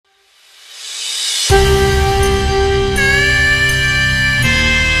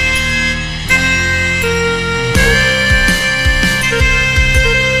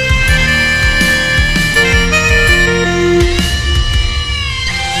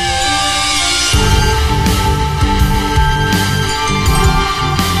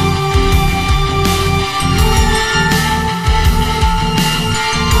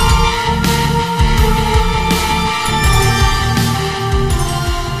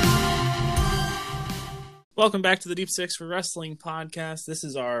Welcome back to the Deep Six for Wrestling podcast. This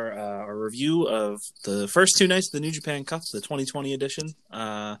is our review of the first two nights of the New Japan Cup, the 2020 edition.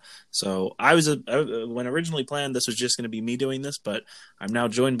 So when originally planned, this was just going to be me doing this, but I'm now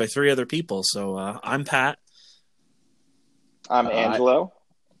joined by three other people. So I'm Pat. I'm Angelo.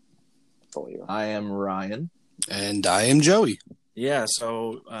 I am Ryan. And I am Joey. Yeah,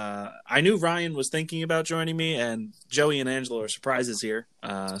 so I knew Ryan was thinking about joining me, and Joey and Angelo are surprises here.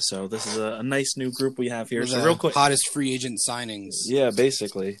 So this is a nice new group we have here. So real quick, hottest free agent signings. Yeah,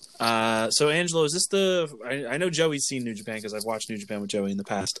 basically. So Angelo, is this I know Joey's seen New Japan because I've watched New Japan with Joey in the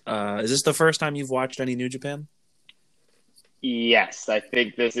past. Is this the first time you've watched any New Japan? Yes, I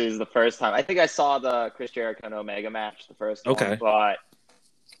think this is the first time. I think I saw the Chris Jericho and Omega match the first one, but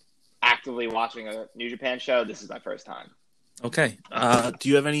actively watching a New Japan show, this is my first time. Okay. Do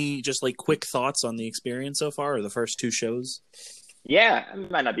you have any just like quick thoughts on the experience so far, or the first two shows? Yeah, it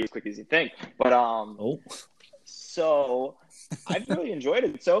might not be as quick as you think, but So I've really enjoyed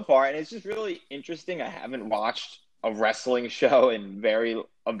it so far, and it's just really interesting. I haven't watched a wrestling show in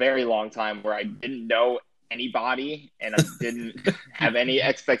a very long time where I didn't know anybody and I didn't have any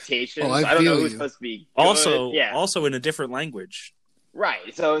expectations. I don't know who's supposed to be good. Also in a different language.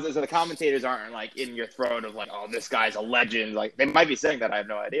 Right. So the commentators aren't like in your throat of like, oh, this guy's a legend. Like they might be saying that. I have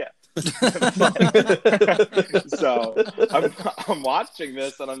no idea. So I'm watching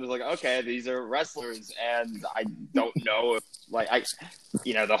this and I'm just like, okay, these are wrestlers and I don't know if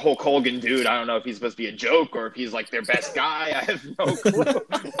the Hulk Hogan dude, I don't know if he's supposed to be a joke or if he's like their best guy. I have no clue.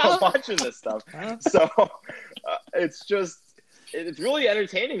 I'm watching this stuff. So it's really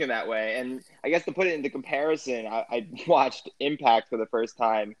entertaining in that way. And I guess to put it into comparison, I watched Impact for the first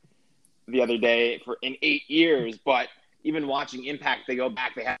time the other day in 8 years. But even watching Impact, they go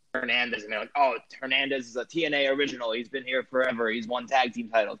back, they have Hernandez, and they're like, oh, Hernandez is a TNA original. He's been here forever. He's won tag team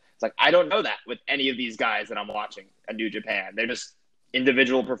titles. It's like, I don't know that with any of these guys that I'm watching at New Japan. They're just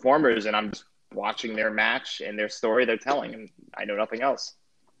individual performers, and I'm just watching their match and their story they're telling, and I know nothing else.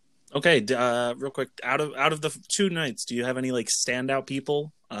 Okay, real quick, out of the two nights, do you have any like standout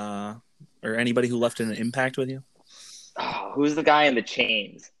people, or anybody who left an impact with you? Oh, who's the guy in the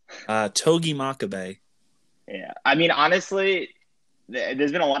chains? Togi Makabe. Yeah, I mean, honestly,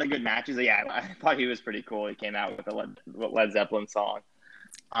 there's been a lot of good matches. Yeah, I thought he was pretty cool. He came out with a Led Zeppelin song.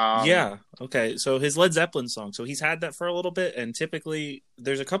 Yeah. Okay. So his Led Zeppelin song. So he's had that for a little bit, and typically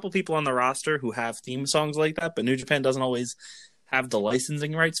there's a couple people on the roster who have theme songs like that, but New Japan doesn't always have the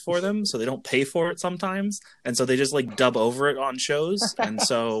licensing rights for them, so they don't pay for it sometimes, and so they just like dub over it on shows. And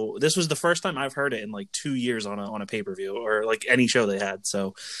so this was the first time I've heard it in like 2 years on a pay-per-view or like any show they had.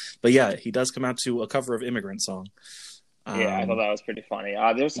 So, but yeah, he does come out to a cover of Immigrant Song. Yeah, I thought that was pretty funny.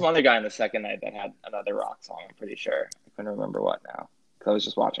 There was some other guy in the second night that had another rock song. I'm pretty sure. I couldn't remember what now because I was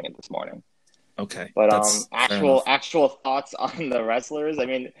just watching it this morning. Okay, but actual thoughts on the wrestlers. I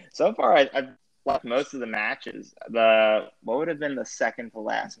mean, so far I've left most of the matches. What would have been the second to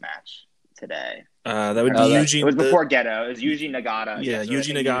last match today? That would be Yuji. It was before Geto. It was Yuji Nagata. Yeah,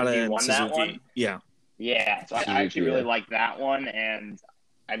 Yuji Nagata and won Suzuki. That one. Yeah. So I actually really liked that one, and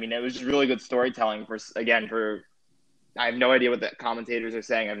I mean it was just really good storytelling. I have no idea what the commentators are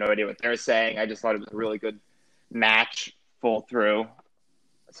saying. I have no idea what they're saying. I just thought it was a really good match, full through.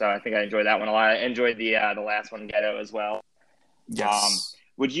 So I think I enjoyed that one a lot. I enjoyed the last one, Geto, as well. Yes.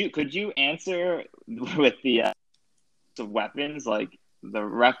 Could you answer with the weapons? Like the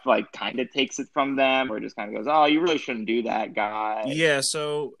ref kind of takes it from them, or just kind of goes, "Oh, you really shouldn't do that, guy." Yeah.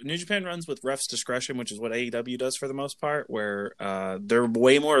 So New Japan runs with ref's discretion, which is what AEW does for the most part, where they're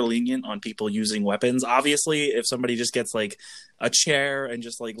way more lenient on people using weapons. Obviously, if somebody just gets like a chair and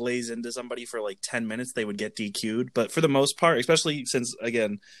just like lays into somebody for like 10 minutes, they would get DQ'd. But for the most part, especially since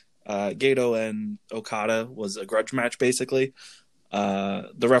again, Geto and Okada was a grudge match basically.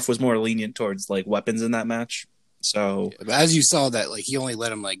 The ref was more lenient towards like weapons in that match. So as you saw that, like he only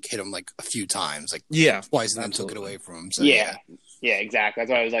let him like hit him like a few times, like twice, and then took it away from him. So, yeah, exactly.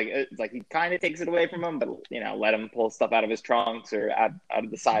 That's why I was like, it's like he kind of takes it away from him, but let him pull stuff out of his trunks or out of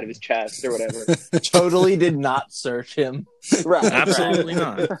the side of his chest or whatever. Totally did not search him. Right, absolutely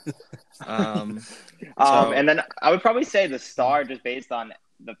not. And then I would probably say the star, just based on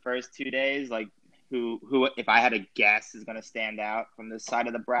the first 2 days, like. Who, if I had a guess, is going to stand out from this side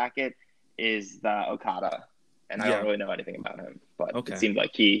of the bracket is the Okada, and I don't really know anything about him, but it seemed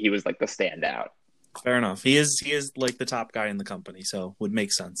like he was like the standout. Fair enough. He is like the top guy in the company, so would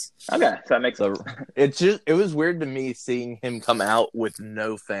make sense. Okay, so that makes sense. It was weird to me seeing him come out with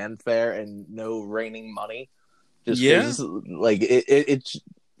no fanfare and no raining money. Just like it's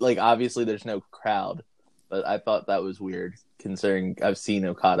like obviously there's no crowd, but I thought that was weird considering I've seen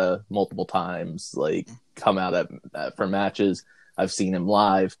Okada multiple times, like come out for matches. I've seen him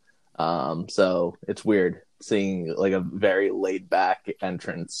live, so it's weird seeing like a very laid back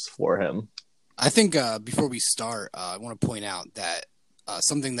entrance for him. I think before we start, I want to point out that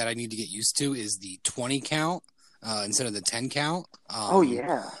something that I need to get used to is the 20 count instead of the 10 count. Oh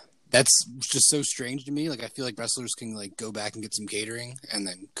yeah. That's just so strange to me. Like, I feel like wrestlers can like go back and get some catering and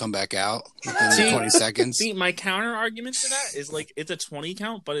then come back out within 20 seconds. See, my counter argument to that is like it's a 20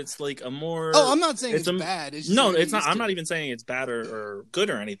 count, but it's like a more. Oh, I'm not saying it's bad. It's no, it's not. I'm not even saying it's bad or good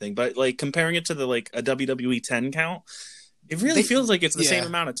or anything. But like comparing it to the like a WWE 10 count, it really feels like it's the same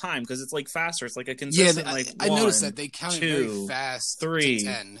amount of time because it's like faster. It's like a consistent I noticed that they counted very fast. 3, to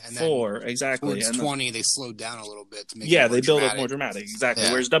 10, and 4, exactly. Towards 20, they slowed down a little bit to make it more they build dramatic. it more dramatic. Exactly.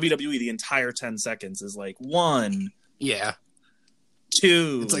 Yeah. Whereas WWE, the entire 10 seconds is like 1. Yeah.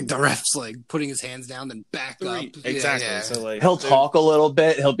 2. It's like the ref's like putting his hands down, then back 3. up. Exactly. Yeah. So like he'll talk a little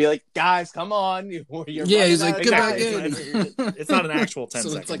bit. He'll be like, "Guys, come on!" You're he's like, "Get back in." It's not an actual 10 so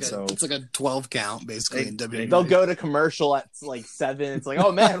seconds. It's like a 12 count basically in WWE. They'll go to commercial at like 7. It's like,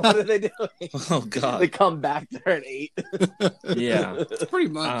 "Oh man, what are they doing?" Oh god, they come back there at 8. Yeah, pretty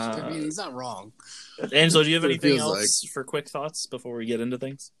much. I mean, he's not wrong. Angelo, do you have anything else for quick thoughts before we get into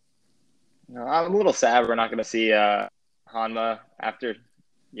things? No, I'm a little sad we're not going to see Hanma after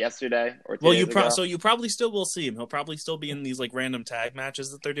yesterday or 2 days ago. So you probably still will see him. He'll probably still be in these like random tag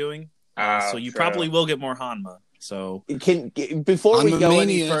matches that they're doing. So you probably will get more Hanma. So before we go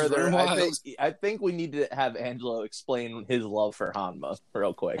any further, I think we need to have Angelo explain his love for Hanma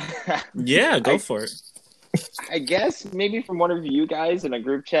real quick. Yeah, go for it. I guess maybe from one of you guys in a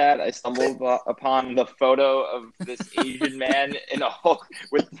group chat, I stumbled upon the photo of this Asian man in a Hulk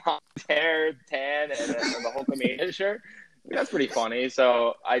with blonde hair, tan, and the Hulkamania shirt. That's pretty funny.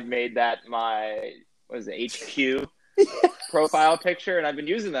 So I made that my HQ profile picture, and I've been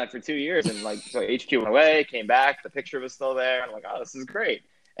using that for 2 years. And like, so HQ went away, came back, the picture was still there. I'm like, oh, this is great.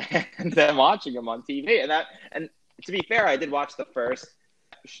 And then watching him on TV, and to be fair, I did watch the first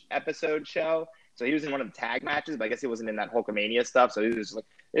episode show. So he was in one of the tag matches, but I guess he wasn't in that Hulkamania stuff. So he was just like,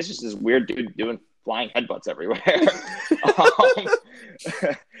 it's just this weird dude doing flying headbutts everywhere.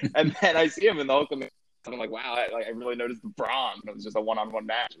 And then I see him in the Hulkamania. And I'm like, wow, I really noticed the brawn. It was just a one-on-one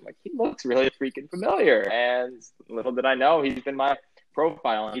match. I'm like, he looks really freaking familiar. And little did I know, he's been my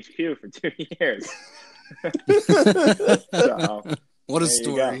profile on HQ for 2 years. So, what a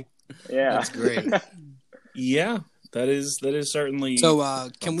story. Yeah. That's great. Yeah. That is certainly. So,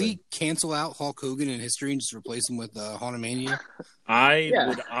 can we cancel out Hulk Hogan in history and just replace him with Hulkamania? I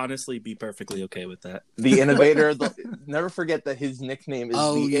would honestly be perfectly okay with that. The innovator. Never forget that his nickname is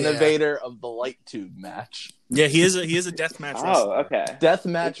innovator of the light tube match. Yeah, he is a death match wrestler. Oh, okay. Death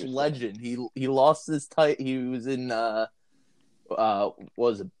match legend. He lost his title. He was in what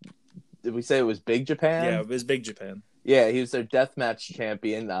was it? Did we say it was Big Japan? Yeah, it was Big Japan. Yeah, he was their death match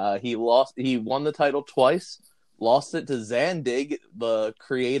champion. He won the title twice. Lost it to Zandig, the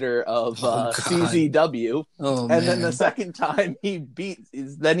creator of CZW. And then the second time he beat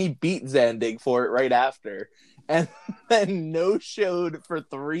Zandig for it right after. And then no-showed for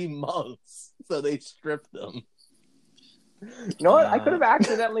 3 months. So they stripped him. You know what? I could have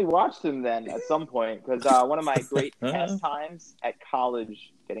accidentally watched him then at some point, because one of my great pastimes at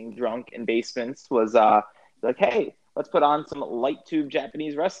college, getting drunk in basements, was like, hey, let's put on some light tube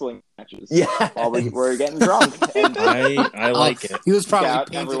Japanese wrestling matches while we're getting drunk. And I like it. He was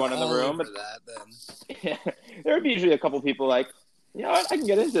probably everyone in the room for that. Then yeah, there would be usually a couple people like, you know what, I can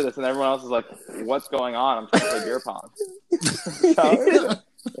get into this, and everyone else is like, what's going on? I'm trying to play beer pong. So,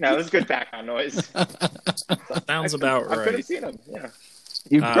 it was good background noise. Sounds about right. I could have seen him. Yeah.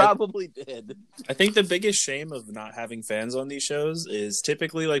 You probably did. I think the biggest shame of not having fans on these shows is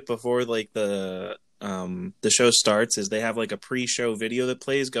typically like before like the show starts is they have like a pre-show video that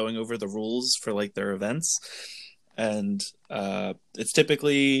plays going over the rules for like their events, and it's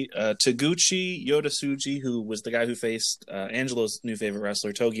typically Taguchi Yodatsuji, who was the guy who faced Angelo's new favorite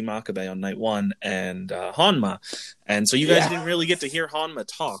wrestler Togi Makabe on night 1, and Hanma. And so you guys didn't really get to hear Hanma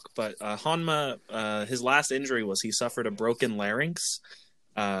talk, but Hanma, his last injury was he suffered a broken larynx.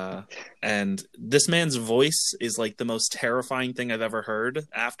 And this man's voice is like the most terrifying thing I've ever heard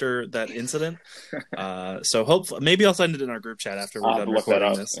after that incident. So hopefully, maybe I'll send it in our group chat after we're done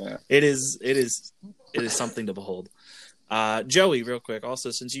recording this. Yeah. It is something to behold. Joey, real quick,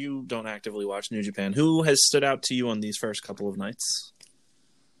 also, since you don't actively watch New Japan, who has stood out to you on these first couple of nights?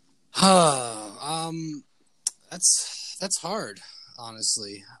 That's hard,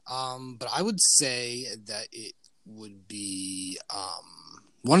 honestly. But I would say that it would be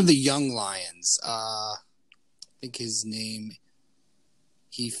one of the young lions. think his name.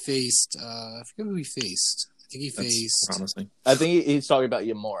 He faced. I forget who he faced. I think he faced. Promising. I think he's talking about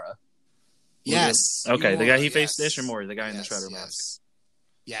Yamura. Yes. Okay, Yamura, the guy he faced yes. Ishimori, the guy in the Shredder mask.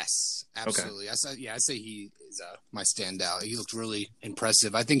 Yes, absolutely. Okay. I say he is my standout. He looked really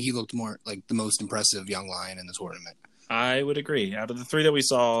impressive. I think he looked more like the most impressive young lion in the tournament. I would agree. Out of the three that we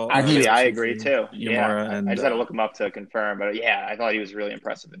saw, actually, I agree too. Yamura and I just had to look him up to confirm, but yeah, I thought he was really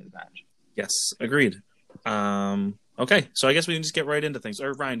impressive in his match. Yes, agreed. Okay, so I guess we can just get right into things.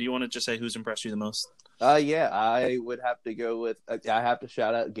 Or Ryan, do you want to just say who's impressed you the most? Yeah, I would have to go with. I have to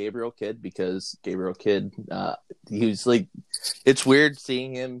shout out Gabriel Kidd because Gabriel Kidd, he was like, it's weird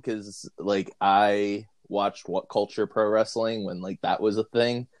seeing him because like I watched What Culture Pro Wrestling when like that was a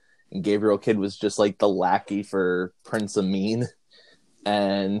thing, and Gabriel Kidd was just like the lackey for Prince Amin,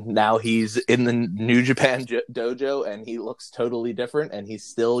 and now he's in the New Japan dojo and he looks totally different and he's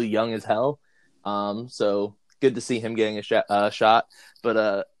still young as hell. So good to see him getting a shot,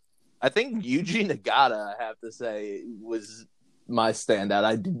 but I think Yuji Nagata, I have to say, was my standout.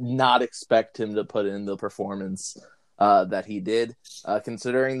 I did not expect him to put in the performance that he did,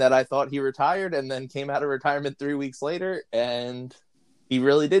 considering that I thought he retired and then came out of retirement 3 weeks later, and he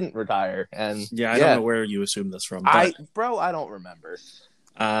really didn't retire. And I don't know where you assumed this from. I don't remember.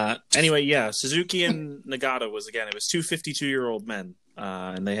 Anyway, yeah, Suzuki and Nagata it was two 52-year-old men.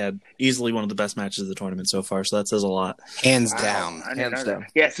 And they had easily one of the best matches of the tournament so far, so that says a lot. Hands down.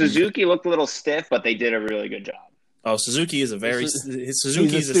 Yeah, Suzuki looked a little stiff, but they did a really good job. Oh, Suzuki is He's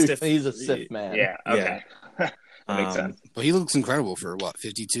a stiff man. Yeah, okay. That makes sense. But he looks incredible for what,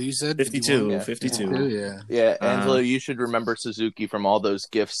 52, you said? 52. 52, yeah. Yeah, Angelo, you should remember Suzuki from all those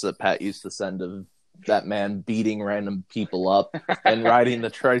gifts that Pat used to send of that man beating random people up and riding the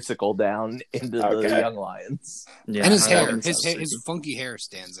tricycle down into the Young Lions. Yeah, and his hair, his funky hair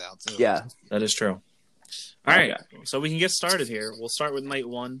stands out too. Yeah, that is true. All right, so we can get started here. We'll start with night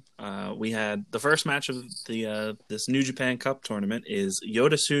one. We had the first match of the this New Japan Cup tournament is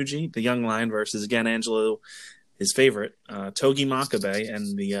Yota Tsuji, the Young Lion, versus again Angelo, his favorite, Togi Makabe,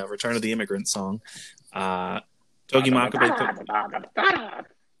 and the Return of the Immigrant song. Togi Makabe.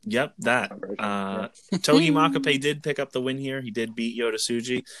 Yep, that. Togi Makabe did pick up the win here. He did beat Yota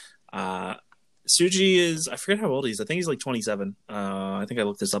Tsuji. Tsuji is, I forget how old he is. I think he's like 27. I think I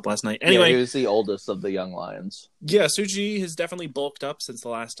looked this up last night. Anyway, he was the oldest of the Young Lions. Yeah, Tsuji has definitely bulked up since the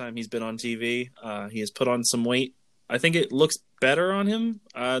last time he's been on TV. He has put on some weight. I think it looks better on him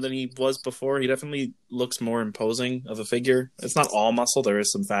than he was before. He definitely looks more imposing of a figure. It's not all muscle. There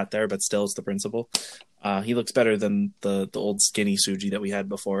is some fat there, but still it's the principle. He looks better than the old skinny Tsuji that we had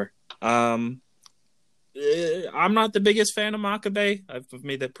before. I'm not the biggest fan of Makabe. I've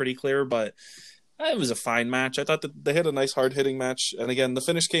made that pretty clear, but it was a fine match. I thought that they had a nice hard-hitting match. And again, the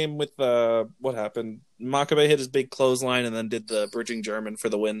finish came with what happened. Makabe hit his big clothesline and then did the bridging German for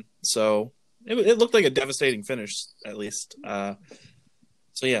the win. So it looked like a devastating finish, at least. So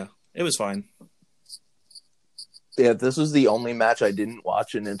yeah, it was fine. Yeah, this was the only match I didn't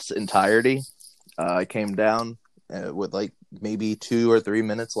watch in its entirety. I came down with like maybe 2 or 3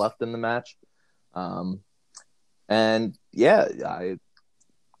 minutes left in the match. And yeah,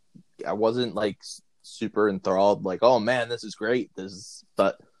 I wasn't like super enthralled, like, oh man, this is great.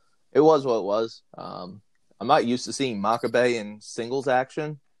 But it was what it was. I'm not used to seeing Makabe in singles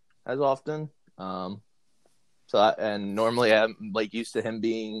action as often. And normally I'm like used to him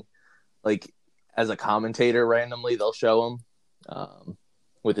being like as a commentator randomly, they'll show him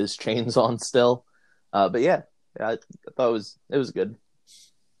with his chains on still. But yeah, I thought it was good.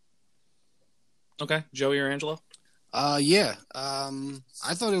 Okay, Joey or Angelo? Yeah.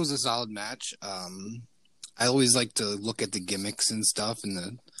 I thought it was a solid match. I always like to look at the gimmicks and stuff, and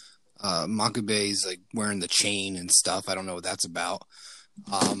the Makabe's like wearing the chain and stuff. I don't know what that's about.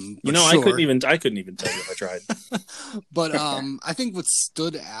 I couldn't even tell you if I tried. But I think what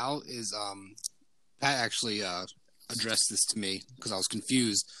stood out is Pat actually addressed this to me because I was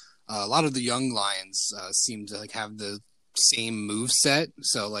confused. A lot of the Young Lions seem to like have the same move set.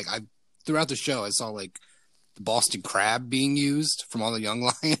 So like throughout the show, I saw like the Boston Crab being used from all the Young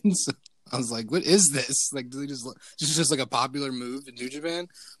Lions. I was like, what is this? Like, do they just like a popular move in New Japan?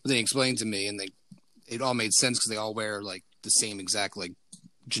 But they explained to me, and it all made sense because they all wear like the same exact like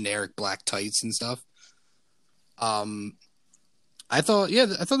generic black tights and stuff. I thought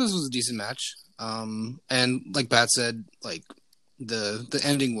this was a decent match. And like Pat said, like the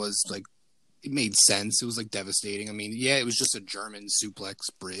ending was like, it made sense. It was like devastating. I mean, yeah, it was just a German suplex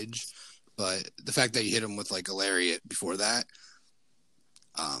bridge, but the fact that you hit him with like a lariat before that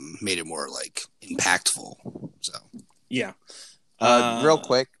made it more like impactful. So yeah. Real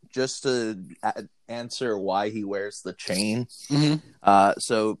quick, just to answer why he wears the chain. Mm-hmm.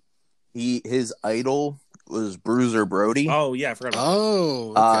 So his idol was Bruiser Brody. Oh yeah, I forgot about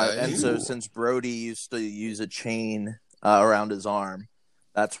Oh, okay. And so since Brody used to use a chain around his arm,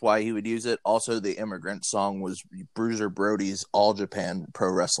 that's why he would use it. Also, the Immigrant song was Bruiser Brody's All Japan Pro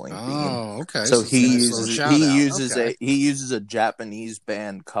Wrestling theme. Oh, okay. So he uses uses a Japanese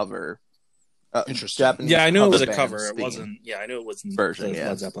band cover. Interesting. Japanese yeah, I knew it was a band cover. It theme. wasn't. Yeah, I knew it wasn't Version, the yeah.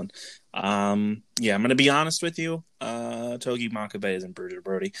 Led Zeppelin. Yeah, I'm gonna be honest with you. Togi Makabe isn't Bruiser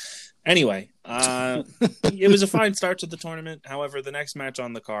Brody. Anyway, it was a fine start to the tournament. However, the next match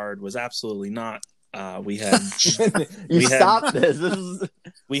on the card was absolutely not. We had Stop this.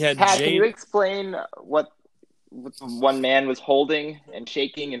 We had Pat, Jade. can you explain what one man was holding and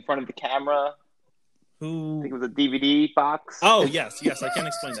shaking in front of the camera? I think it was a DVD box. Oh, yes, I can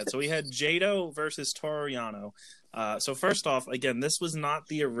explain that. So we had Jado versus Toru Yano. So first off, again, this was not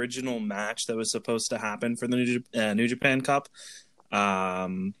the original match that was supposed to happen for the New Japan Cup.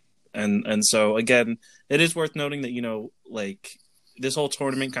 And so, again, it is worth noting that, this whole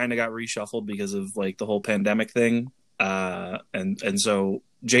tournament kind of got reshuffled because of, the whole pandemic thing. And so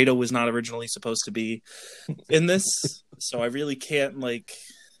Jado was not originally supposed to be in this. So I really can't,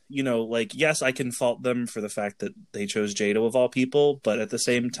 yes, I can fault them for the fact that they chose Jado of all people, but at the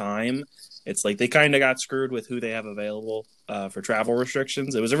same time, it's like they kind of got screwed with who they have available for travel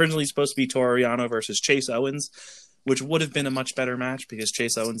restrictions. It was originally supposed to be Toru Yano versus Chase Owens, which would have been a much better match because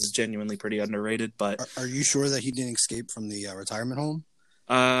Chase Owens is genuinely pretty underrated. But are you sure that he didn't escape from the retirement home?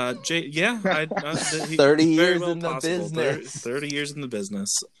 30 years in the business. 30 years in the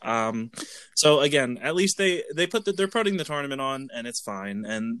business. So again, at least they're putting the tournament on, and it's fine.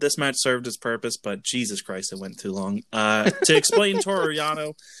 And this match served its purpose, but Jesus Christ, it went too long. To explain Toru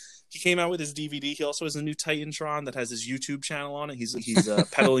Yano, he came out with his DVD. He also has a new Titantron that has his YouTube channel on it. He's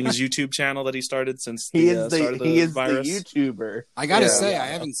peddling his YouTube channel that he started since the start of the virus. The YouTuber. I gotta say, I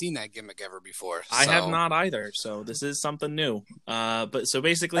haven't seen that gimmick ever before. I have not either. So this is something new. But so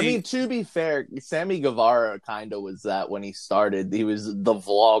basically, I mean, to be fair, Sammy Guevara kind of was that when he started. He was the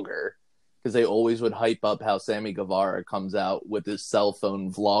vlogger. Because they always would hype up how Sammy Guevara comes out with his cell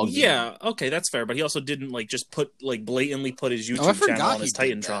phone vlogging. Yeah, okay, that's fair. But he also didn't just blatantly put his YouTube channel on his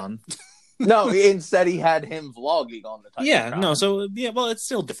Titantron. No, instead he had him vlogging on the Titantron. Yeah, no, so well, it's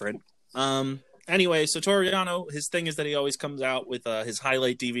still different. Anyway, so Toru Yano, his thing is that he always comes out with his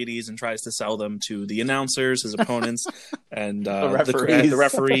highlight DVDs and tries to sell them to the announcers, his opponents, and the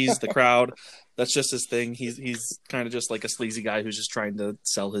referees, the crowd. That's just his thing. He's kind of just like a sleazy guy who's just trying to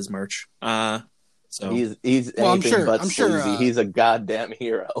sell his merch. So he's anything but sleazy. He's a goddamn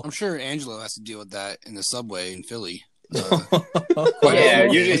hero. I'm sure Angelo has to deal with that in the subway in Philly.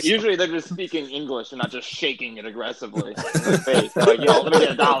 Yeah, usually they're just speaking English and not just shaking it aggressively in their face. They're like, yo, let me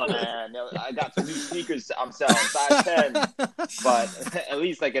get $1, man. I got some new sneakers I'm selling, size 10. But at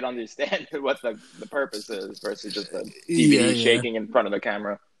least I can understand what the purpose is versus just a DVD shaking in front of the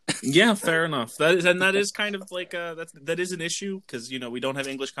camera. Yeah, fair enough. That is kind of like that is an issue because we don't have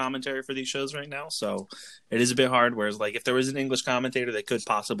English commentary for these shows right now, so it is a bit hard. Whereas if there was an English commentator that could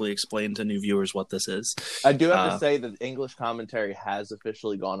possibly explain to new viewers what this is, I do have to say that English commentary has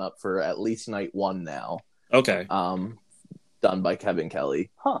officially gone up for at least night 1 now. Okay. Done by Kevin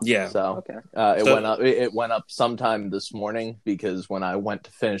Kelly. Huh. Yeah. So okay. Went up. It went up sometime this morning because when I went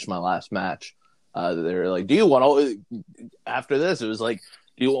to finish my last match, they were like, "Do you want to?" After this, it was like,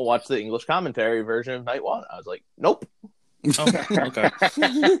 "Do you want to watch the English commentary version of night 1?" I was like, "Nope." Okay.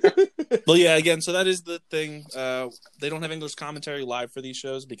 Well, yeah. Again, so that is the thing. They don't have English commentary live for these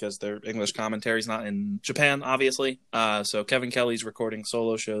shows because their English commentary is not in Japan, obviously. So Kevin Kelly's recording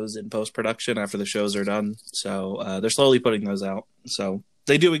solo shows in post production after the shows are done. So they're slowly putting those out. So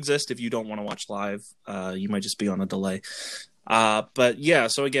they do exist. If you don't want to watch live, you might just be on a delay. But yeah,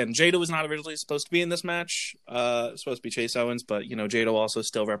 so again, Jado was not originally supposed to be in this match. It's supposed to be Chase Owens, but Jado also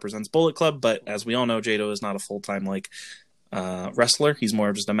still represents Bullet Club. But as we all know, Jado is not a full-time wrestler. He's more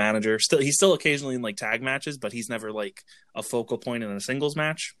of just a manager. He's still occasionally in tag matches, but he's never a focal point in a singles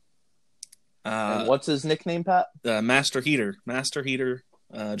match. And what's his nickname, Pat? Master Heater,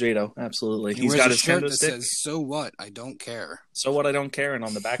 Jado, absolutely. He's got his shirt that says "So what? I don't care." So what? I don't care. And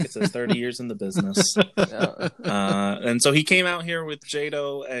on the back it says 30 years in the business. And so he came out here with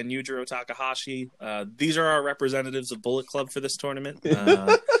Jado and Yujiro Takahashi. These are our representatives of Bullet Club for this tournament.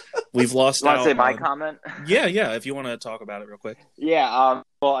 We've lost out. Want to say my comment? Yeah. If you want to talk about it real quick. Yeah.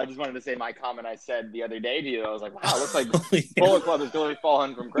 Well, I just wanted to say my comment I said the other day to you. I was like, wow, it looks like Bullet Club is really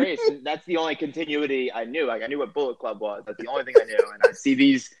fallen from grace. And that's the only continuity I knew. I knew what Bullet Club was. That's the only thing I knew. And I see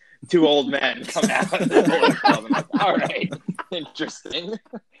these two old men come out of the Bullet Club. I'm like, all right. interesting.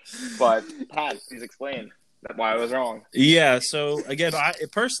 But Pat, please explain why I was wrong. Yeah, so again, I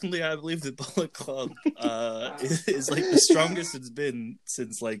believe the Bullet Club is like the strongest it's been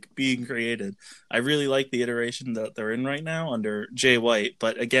since like being created. I really like the iteration that they're in right now under Jay White,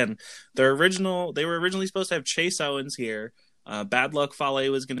 but again, they were originally supposed to have Chase Owens here. Bad Luck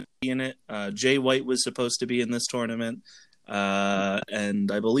Fale was going to be in it. Jay White was supposed to be in this tournament.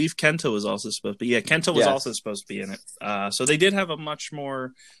 And I believe Kenta was also supposed to be. Yeah, Kenta was also supposed to be in it. So they did have a much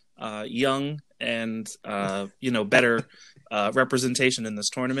more young and better representation in this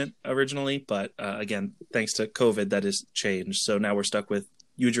tournament originally. But again, thanks to COVID, that has changed. So now we're stuck with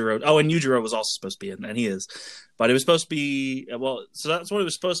Yujiro. Oh, and Yujiro was also supposed to be in, and he is. But it was supposed to be so that's what it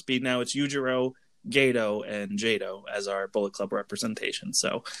was supposed to be. Now it's Yujiro, Gato, and Jado as our Bullet Club representation.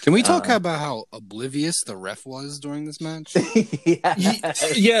 So can we talk about how oblivious the ref was during this match?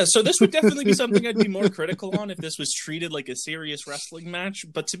 Yeah, so this would definitely be something I'd be more critical on if this was treated like a serious wrestling match.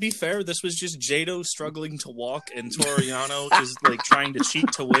 But to be fair, this was just Jado struggling to walk and Toriano just like trying to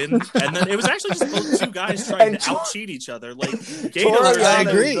cheat to win. And then it was actually just those two guys trying to out-cheat each other. Like Gato, I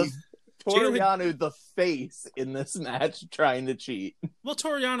agree. Toriano, the face in this match, trying to cheat. Well,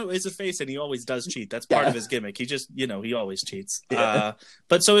 Toriano is a face, and he always does cheat. That's part of his gimmick. He just, he always cheats. Yeah.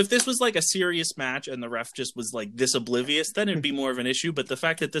 But so if this was like a serious match and the ref just was like this oblivious, then it'd be more of an issue. But the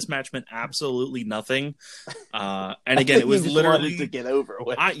fact that this match meant absolutely nothing, and again, it was literally to get over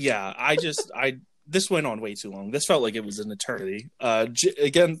with. This went on way too long. This felt like it was an eternity.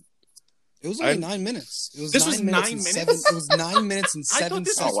 Again. It was only 9 minutes. It was this 9 was minutes 9 and minutes? It was 9 minutes and 7 I thought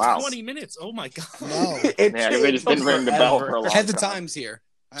this seconds. was 20 minutes. Oh, my God. No. They just didn't ring the bell for a long time. Head the times here.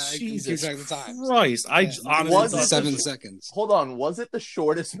 Jesus the times. Christ. I honestly was thought 7 seconds. Hold on. Was it the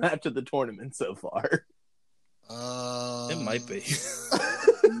shortest match of the tournament so far? It might be.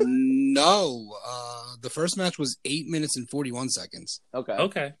 No. The first match was 8 minutes and 41 seconds.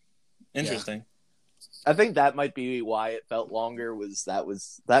 Okay. Interesting. Yeah. I think that might be why it felt longer.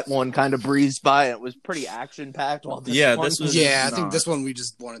 That one kind of breezed by. And it was pretty action packed. I think this one we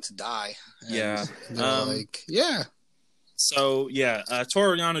just wanted to die. Yeah. Yeah. So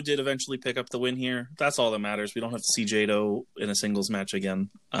Toriano did eventually pick up the win here. That's all that matters. We don't have to see Jado in a singles match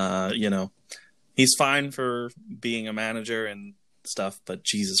again. He's fine for being a manager and stuff, but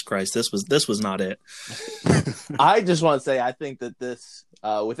Jesus Christ, this was not it. I just want to say I think that this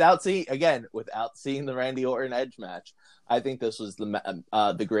without seeing the Randy Orton Edge match, I think this was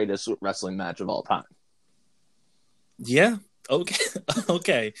the greatest wrestling match of all time. Yeah.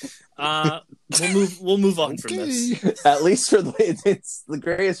 Okay. We'll move on from this. At least it's the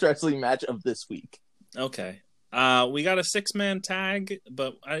greatest wrestling match of this week. Okay. We got a 6-man tag,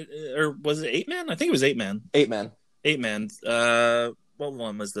 but or was it 8-man? I think it was 8-man. 8-man. What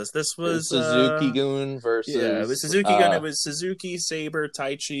one was this? This was Suzuki-gun versus... Yeah, it was Suzuki-gun. It was Suzuki, Sabre,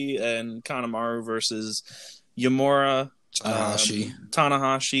 Taichi, and Kanemaru versus Yamura,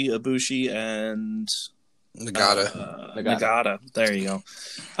 Tanahashi, Ibushi, and... Nagata. There you go.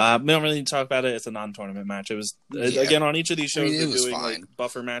 We don't really need to talk about it. It's a non-tournament match. It was again on each of these shows. They're doing like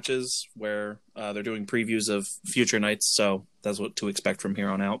buffer matches where they're doing previews of future nights. So that's what to expect from here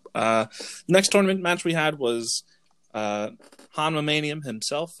on out. Next tournament match we had was Hanma Manium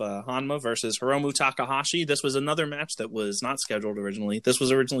himself, Hanma versus Hiromu Takahashi. This was another match that was not scheduled originally. This was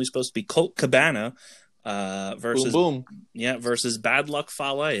originally supposed to be Colt Cabana versus versus Bad Luck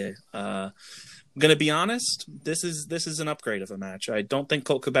Fale. I'm gonna be honest. This is an upgrade of a match. I don't think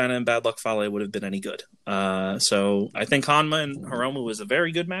Colt Cabana and Bad Luck Fale would have been any good. So I think Hanma and Hiromu was a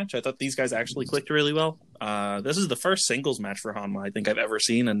very good match. I thought these guys actually clicked really well. This is the first singles match for Hanma I think I've ever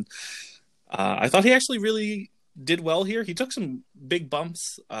seen, and I thought he actually really did well here. He took some big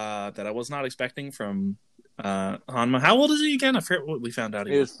bumps that I was not expecting from Hanma. How old is he again? I forget what we found out.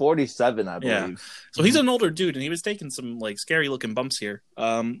 He was 47, I believe. Yeah. So he's an older dude, and he was taking some like scary looking bumps here.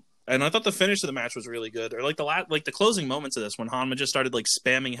 And I thought the finish of the match was really good. Or like the closing moments of this when Hanma just started like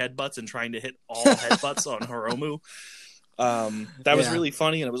spamming headbutts and trying to hit all headbutts on Hiromu. That was really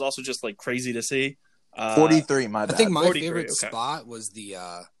funny, and it was also just like crazy to see. 43, my bad. I think my favorite spot was the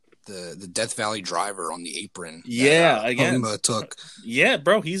Death Valley driver on the apron. Yeah, again. Hanma took. Yeah,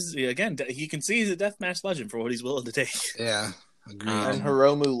 bro. He can see he's a deathmatch legend for what he's willing to take. Yeah. Agreed. And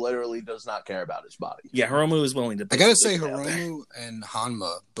Hiromu literally does not care about his body. Yeah, Hiromu is willing to. I gotta say, Hiromu and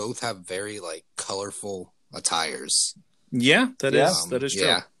Hanma both have very like colorful attires. Yeah, that is true.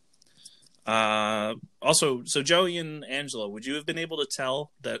 Yeah. Also, so Joey and Angelo, would you have been able to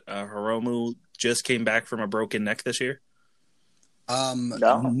tell that Hiromu just came back from a broken neck this year?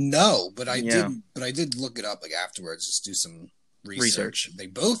 No, but I did look it up like afterwards, just do some research. They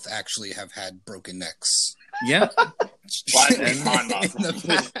both actually have had broken necks. Yeah. Why is In the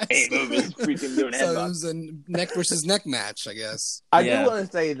past. Hey, move is freaking doing So it headbutts. was a neck versus neck match, I guess. I Yeah. do want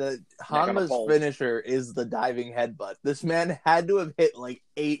to say that on a Hanma's pole. finisher is the diving headbutt. This man had to have hit like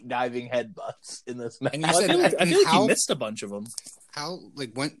 8 diving headbutts in this match. And you Well, I said, feel like, and he how, missed a bunch of them. so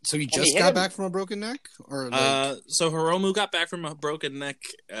he he just hit got him. back from a broken neck? Or like, So Hiromu got back from a broken neck.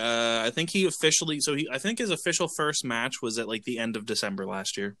 I think he officially. I think his official first match was at like the end of December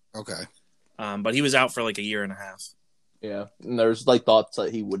last year. okay. But he was out for like a year and a half. Yeah, and there's like thoughts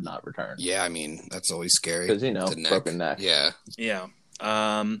that he would not return Yeah, I mean, that's always scary. because The broken neck. Yeah. Yeah.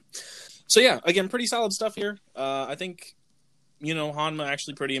 So yeah, again, pretty solid stuff here. I think, Hanma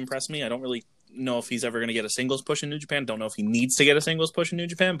actually pretty impressed me. I don't really know if he's ever going to get a singles push in New Japan. Don't know if he needs to get a singles push in New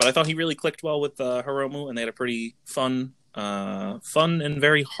Japan, but I thought he really clicked well with Hiromu, and they had a pretty fun and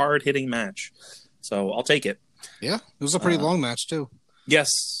very hard hitting match. So I'll take it. Yeah, it was a pretty long match, too. Yes.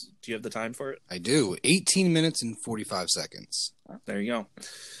 Do you have the time for it? I do. 18 minutes and 45 seconds. There you go.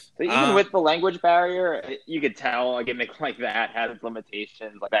 So even with the language barrier, you could tell a gimmick like that has its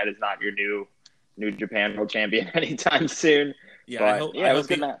limitations. Like that is not your New Japan World Champion anytime soon. Yeah, But, it was a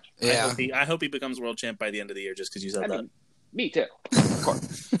good match. Yeah. I hope he becomes world champ by the end of the year, just because you said I that. mean, me too. Of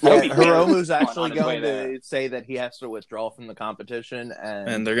course. Yeah, I hope he Hiromu's clears actually on his way going there. to say that he has to withdraw from the competition,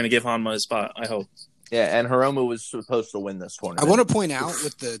 And they're going to give Hanma his spot, I hope. yeah, and Hiromu was supposed to win this I tournament. want to point out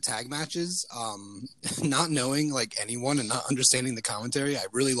with the tag matches, not knowing like anyone and not understanding the commentary, I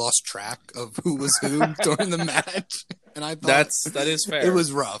really lost track of who was who during the match. And I thought That is fair. it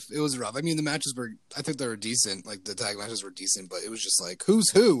was rough. It was rough. I mean, the matches I think they were decent. Like the tag matches were decent, but it was just like, who's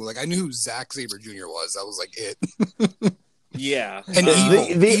who? Like I knew who Zack Sabre Jr. was. That was like it. Yeah. And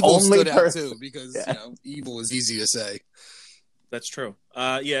The Evil only stood out person- too because Yeah. Evil is easy to say. That's true.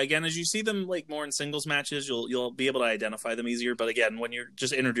 Yeah, again, as you see them like more in singles matches, you'll be able to identify them easier. But again, when you're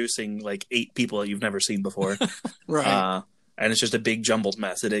just introducing like 8 people that you've never seen before, Right. and it's just a big jumbled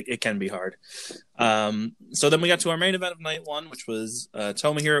mess, it can be hard. So then we got to our main event of night 1, which was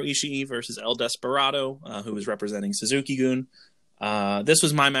Tomohiro Ishii versus El Desperado, who was representing Suzuki-gun. This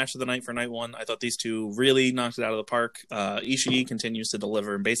was my match of the night for night 1. I thought these two really knocked it out of the park. Ishii continues to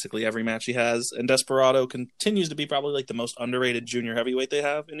deliver in basically every match he has, and Desperado continues to be probably like the most underrated junior heavyweight they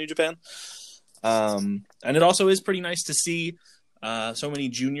have in New Japan. And it also is pretty nice to see so many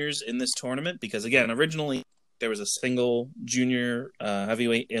juniors in this tournament because, again, originally there was a single junior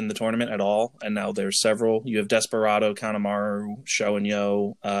heavyweight in the tournament at all, and now there's several. You have Desperado, Kanemaru, Sho and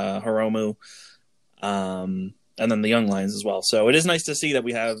Yo, Hiromu, and then the Young Lions as well. So it is nice to see that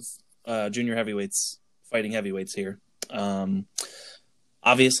we have junior heavyweights fighting heavyweights here.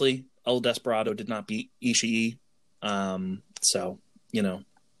 Obviously, El Desperado did not beat Ishii. So,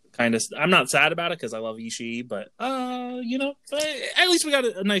 kind of, I'm not sad about it because I love Ishii, but, at least we got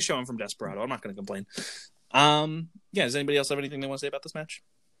a nice showing from Desperado. I'm not going to complain. Does anybody else have anything they want to say about this match?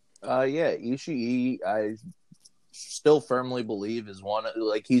 Yeah, Ishii, I still firmly believe is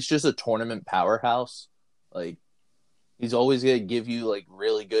he's just a tournament powerhouse. Like, he's always going to give you, like,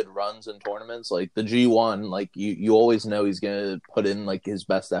 really good runs in tournaments. Like, the G1, like, you always know he's going to put in, like, his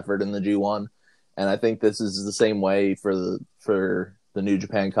best effort in the G1. And I think this is the same way for the New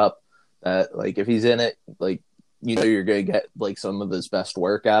Japan Cup. That, like, if he's in it, like, you're going to get, like, some of his best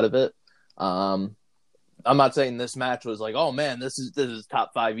work out of it. I'm not saying this match was like, oh, man, this is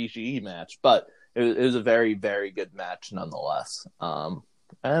top 5 Ishii match. But it was a very, very good match nonetheless.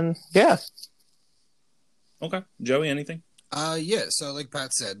 And, yeah. Okay. Joey, anything? Yeah, so like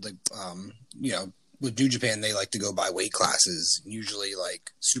Pat said, like with New Japan they like to go by weight classes. Usually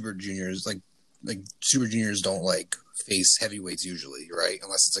like super juniors like super juniors don't like face heavyweights usually, right?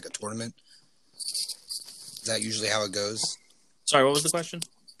 Unless it's like a tournament. Is that usually how it goes? Sorry, what was the question?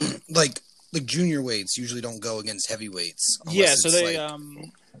 Like junior weights usually don't go against heavyweights. Yeah, so they like...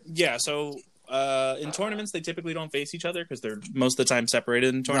 in tournaments they typically don't face each other because they're most of the time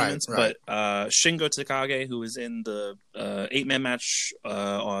separated in tournaments. Right. But Shingo Takagi, who is in the 8-man match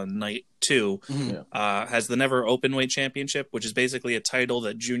on night 2, has the Never Openweight Championship, which is basically a title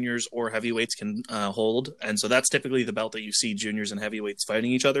that juniors or heavyweights can hold, and so that's typically the belt that you see juniors and heavyweights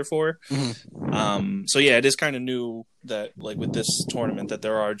fighting each other for. So yeah, it is kind of new that like with this tournament that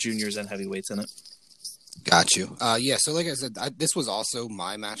there are juniors and heavyweights in it. Got you. Yeah, so like I said, this was also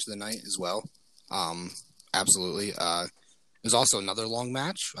my match of the night as well. Absolutely. It was also another long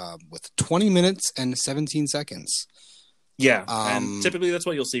match with 20 minutes and 17 seconds. Yeah, and typically that's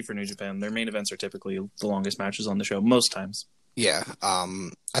what you'll see for New Japan. Their main events are typically the longest matches on the show, most times. Yeah,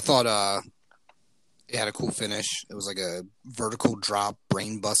 I thought it had a cool finish. It was like a vertical drop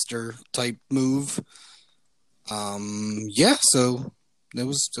brainbuster type move. Yeah, so it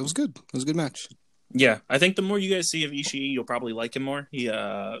was good. It was a good match. Yeah, I think the more you guys see of Ishii, you'll probably like him more.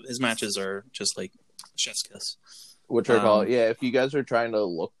 His matches are just like chef's kiss. Which are called, if you guys are trying to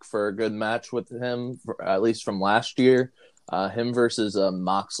look for a good match with him, at least from last year, him versus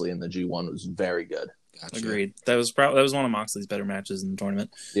Moxley in the G1 was very good. Gotcha. Agreed. That was one of Moxley's better matches in the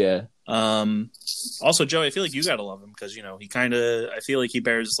tournament. Yeah. Also, Joey, I feel like you gotta love him because I feel like he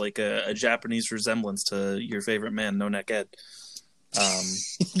bears like a Japanese resemblance to your favorite man, No Neck Ed.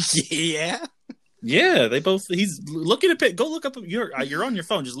 Yeah. Yeah, they both. He's looking at. Go look up. You're on your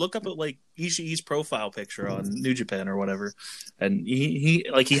phone. Just look up at like Ishii's profile picture on New Japan or whatever, and he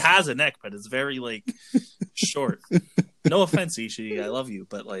has a neck, but it's very like short. No offense, Ishii, I love you,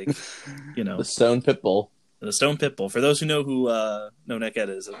 but like the Stone Pitbull. The Stone Pitbull. For those who know who No Neck Ed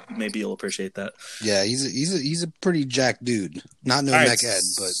is, maybe you'll appreciate that. Yeah, he's a pretty jacked dude. Not No Neck Ed,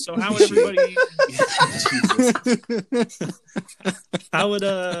 but so how would everybody?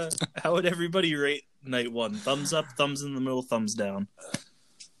 How would everybody rate night one? Thumbs up, thumbs in the middle, thumbs down.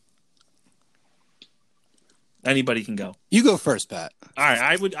 Anybody can go. You go first, Pat. All right,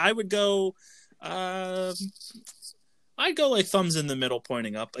 I would go. I'd go like thumbs in the middle,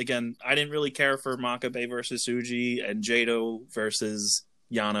 pointing up. Again, I didn't really care for Makabe versus Tsuji, and Jado versus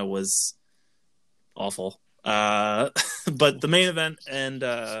Yana was awful. But the main event and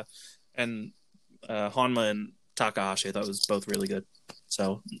Honma and Takahashi, I thought was both really good.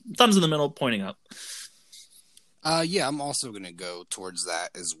 So thumbs in the middle, pointing up. Yeah, I'm also gonna go towards that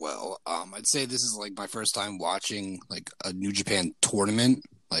as well. I'd say this is like my first time watching like a New Japan tournament,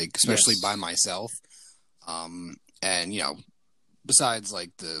 like especially by myself. And besides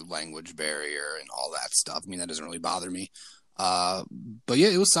like the language barrier and all that stuff, I mean that doesn't really bother me. But yeah,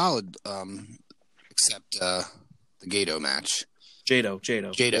 it was solid. Except the Jado match. Jado.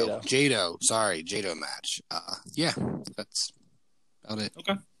 Sorry, Jado match. Yeah, that's about it.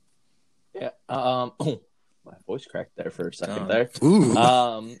 Okay. Yeah. My voice cracked there for a second there. Ooh.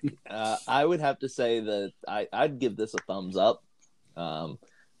 I would have to say that I'd give this a thumbs up.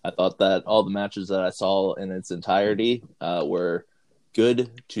 I thought that all the matches that I saw in its entirety were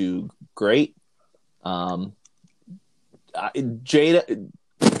good to great. Jado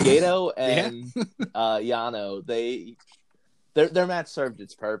and Yano, their match served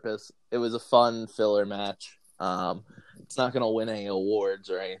its purpose. It was a fun filler match. It's not going to win any awards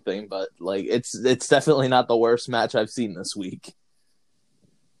or anything, but like it's definitely not the worst match I've seen this week.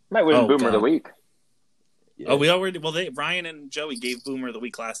 Might win Boomer of the Week. Yeah. Ryan and Joey gave Boomer of the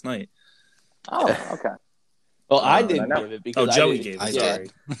Week last night. Oh, okay. Well, I didn't give it because Joey gave it. Sorry.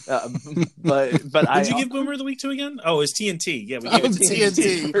 But did you give Boomer of the Week to again? Oh, it's TNT. Yeah, we gave it to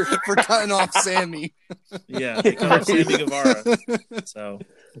TNT for cutting off Sammy. Yeah, they cut off Sammy Guevara. So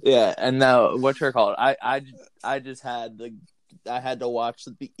yeah, and now what you're called? I just had I had to watch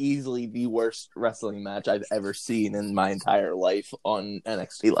easily the worst wrestling match I've ever seen in my entire life on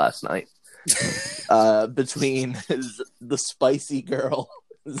NXT last night. Between the spicy girl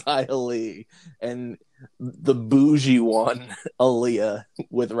Xia Li and the bougie one Aaliyah,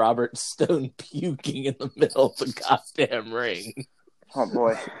 with Robert Stone puking in the middle of the goddamn ring. Oh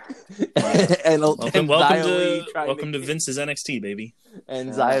boy! Welcome to Vince's NXT, baby.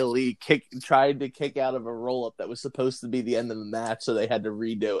 And Xia Li tried to kick out of a roll up that was supposed to be the end of the match, so they had to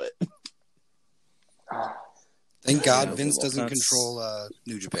redo it. Thank God Vince doesn't control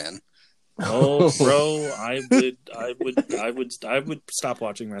New Japan. Oh, bro, I would stop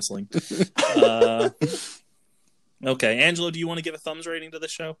watching wrestling. Okay, Angelo, do you want to give a thumbs rating to this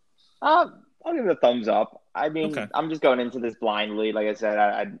show? I'll give it a thumbs up. I mean, okay. I'm just going into this blindly. Like I said,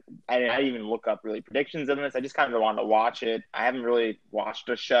 I didn't even look up really predictions of this. I just kind of wanted to watch it. I haven't really watched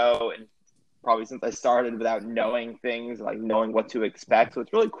a show and probably since I started without knowing things, like knowing what to expect. So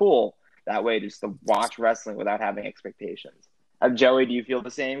it's really cool that way, just to watch wrestling without having expectations. Joey, do you feel the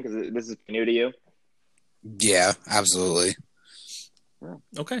same? Because this is new to you. Yeah, absolutely.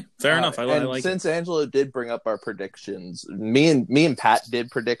 Okay, fair enough. I like since Angelo did bring up our predictions, me and Pat did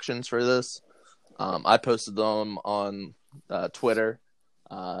predictions for this. I posted them on Twitter,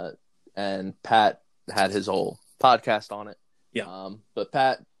 and Pat had his whole podcast on it. Yeah. But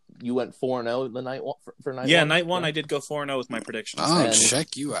Pat, you went 4-0 the night one for night one. Yeah, night one I did go 4-0 with my predictions. Oh,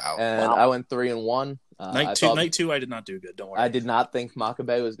 check you out! And I went 3-1. Night two, I did not do good. Don't worry. I did not think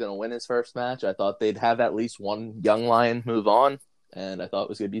Makabe was going to win his first match. I thought they'd have at least one young lion move on, and I thought it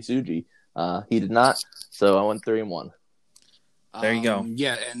was going to be Tsuji. He did not, so I went 3-1. There you go.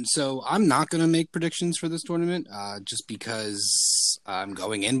 Yeah, and so I'm not going to make predictions for this tournament, just because I'm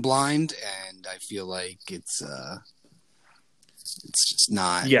going in blind, and I feel like it's just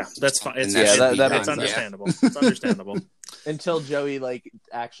not. Yeah, that's fine. It's understandable. It's understandable. until Joey like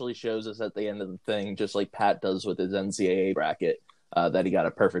actually shows us at the end of the thing, just like Pat does with his NCAA bracket, that he got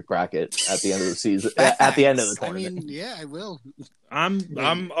a perfect bracket at the end of the season, at the end of the tournament. I mean, yeah, I will. I'm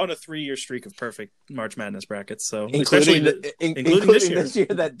on a 3-year streak of perfect March Madness brackets, so including this year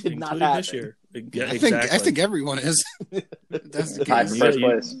that did not happen. This year. Yeah, I think everyone is. That's the Tied for first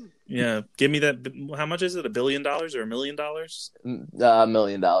place. Yeah, give me that. How much is it? $1 billion or $1 million? $1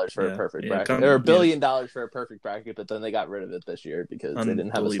 million for a perfect bracket, or $1 billion for a perfect bracket. But then they got rid of it this year because they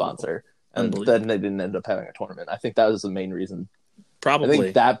didn't have a sponsor, and then they didn't end up having a tournament. I think that was the main reason. Probably. I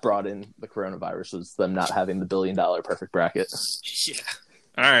think that brought in the coronavirus, was them not having the $1 billion perfect bracket. Yeah.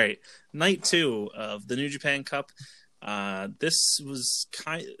 All right, night 2 of the New Japan Cup. This was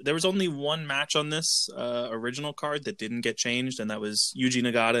there was only one match on this original card that didn't get changed, and that was Yuji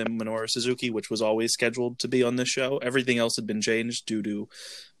Nagata and Minoru Suzuki, which was always scheduled to be on this show. Everything else had been changed due to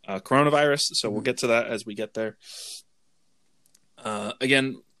coronavirus, so we'll get to that as we get there.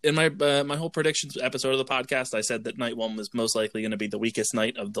 Again, in my whole predictions episode of the podcast, I said that night 1 was most likely going to be the weakest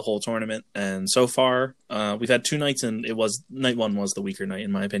night of the whole tournament, and so far we've had 2 nights, and night 1 was the weaker night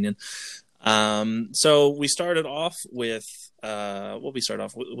in my opinion. So we started off with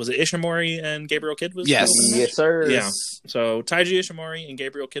was it Ishimori and Gabriel Kidd? Yes, sir. Yeah. So Taiji Ishimori and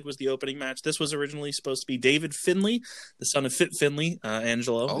Gabriel Kidd was the opening match. This was originally supposed to be David Finlay, the son of Fit Finlay,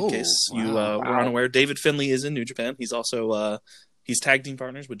 Angelo. In case you were unaware, David Finlay is in New Japan. He's also he's tag team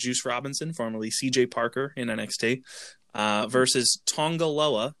partners with Juice Robinson, formerly CJ Parker in NXT, versus Tonga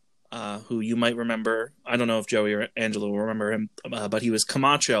Loa. Who you might remember. I don't know if Joey or Angelo will remember him, but he was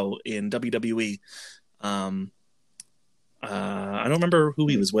Camacho in WWE. I don't remember who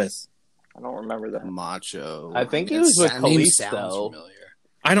he was with. I don't remember that. Macho. I think he was with Kalisto.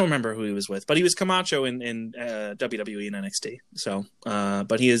 I don't remember who he was with, but he was Camacho in WWE and NXT. So,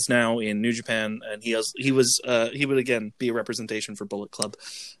 but he is now in New Japan, and he would again be a representation for Bullet Club.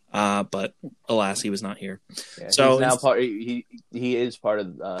 But alas, he was not here. Yeah, so now he is part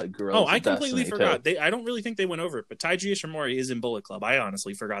of Guerrillas. Oh, I completely forgot. I don't really think they went over it, but Taiji Ishimori is in Bullet Club. I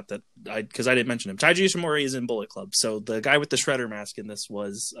honestly forgot that because I didn't mention him. Taiji Ishimori is in Bullet Club. So the guy with the Shredder mask in this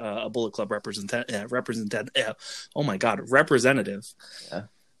was a Bullet Club representative. Oh my God, representative. Yeah.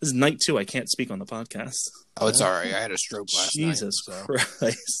 This is night 2. I can't speak on the podcast. Oh, it's all right. I had a stroke last night. Jesus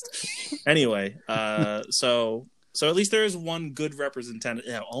Christ. Anyway, so at least there is one good representative.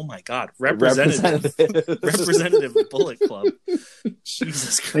 Yeah, oh my God, representative of Bullet Club.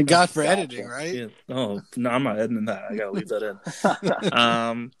 Jesus Christ. Thank God for editing, right? Yeah. Oh no, I'm not editing that. I gotta leave that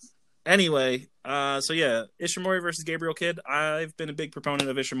in. Anyway, so yeah, Ishimori versus Gabriel Kidd. I've been a big proponent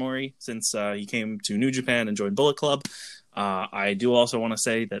of Ishimori since he came to New Japan and joined Bullet Club. I do also want to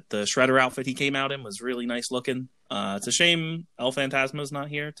say that the Shredder outfit he came out in was really nice looking. It's a shame El Phantasmo's not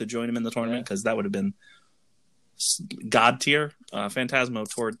here to join him in the tournament because that would have been god tier. Phantasmo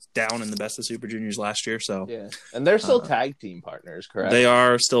tore down in the Best of Super Juniors last year, so yeah, and they're still tag team partners, correct? They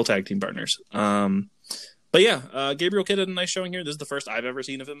are still tag team partners. But yeah, Gabriel Kidd had a nice showing here. This is the first I've ever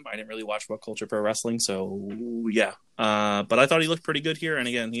seen of him. I didn't really watch What Culture Pro Wrestling, so yeah. But I thought he looked pretty good here, and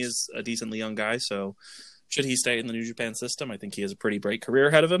again, he is a decently young guy, so should he stay in the New Japan system, I think he has a pretty bright career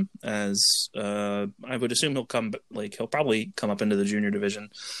ahead of him. As I would assume he'll probably come up into the junior division,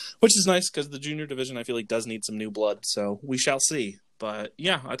 which is nice because the junior division I feel like does need some new blood. So we shall see. But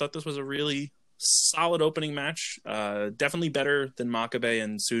yeah, I thought this was a really solid opening match. Definitely better than Makabe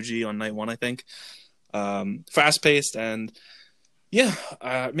and Tsuji on night 1, I think. Fast paced and yeah,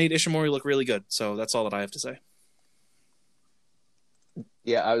 made Ishimori look really good. So that's all that I have to say.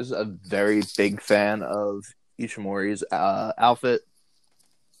 Yeah, I was a very big fan of Ishimori's outfit.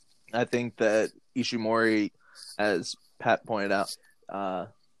 I think that Ishimori, as Pat pointed out,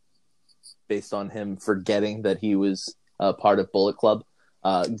 based on him forgetting that he was part of Bullet Club,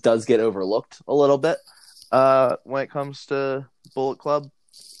 does get overlooked a little bit when it comes to Bullet Club.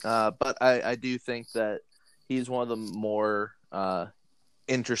 But I do think that he's one of the more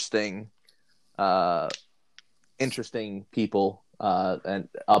interesting people and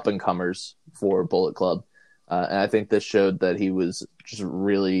up and comers for Bullet Club, and I think this showed that he was just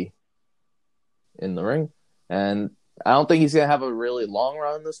really in the ring. And I don't think he's gonna have a really long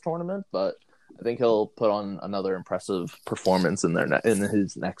run in this tournament, but I think he'll put on another impressive performance in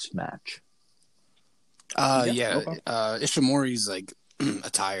his next match. Ishimori's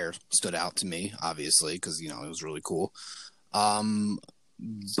attire stood out to me, obviously, because it was really cool.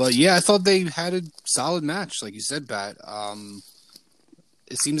 But yeah, I thought they had a solid match, like you said, Pat.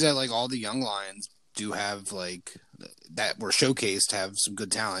 It seems that all the young lions do have that were showcased have some good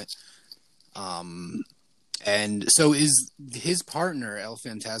talent. And so is his partner El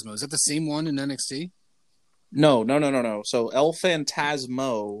Phantasmo, is that the same one in NXT? No. So El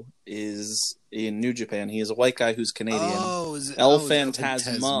Phantasmo is in New Japan. He is a white guy who's Canadian. Oh, is it El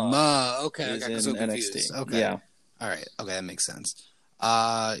Phantasma? Okay, I is got in so NXT. confused. Okay, Yeah. all right. Okay, that makes sense.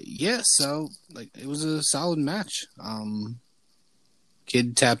 Yeah. So like, it was a solid match.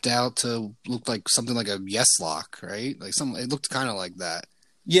 Kid tapped out to look like something like a yes lock, right? Like it looked kind of like that.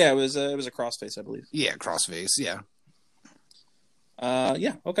 Yeah, it was a crossface, I believe. Yeah, crossface. Yeah.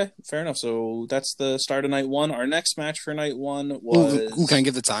 Yeah, okay, fair enough. So that's the start of night one. Our next match for night one was. Ooh, can I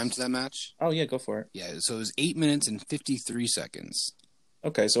give the time to that match? Oh yeah, go for it. Yeah, so it was 8 minutes and 53 seconds.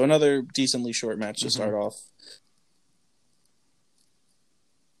 Okay, so another decently short match to start off.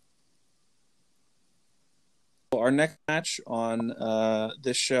 Our next match on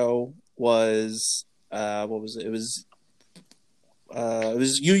this show was what was it? It was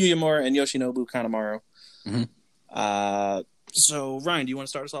Yuya Uemura and Yoshinobu Kanemaru. So Ryan, do you want to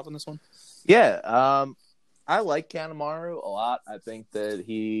start us off on this one? Yeah, I like Kanemaru a lot. I think that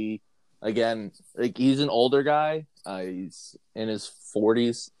he's an older guy. He's in his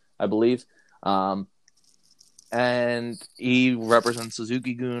 40s, I believe. And he represents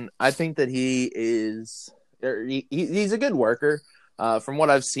Suzuki-gun. I think that he's a good worker. From what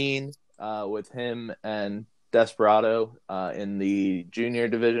I've seen with him and Desperado in the junior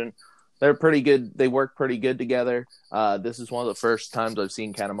division, they're pretty good. They work pretty good together. This is one of the first times I've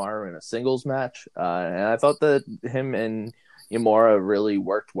seen Kanemaru in a singles match, and I thought that him and Uemura really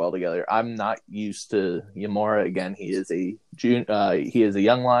worked well together. I'm not used to Uemura. Again, he is a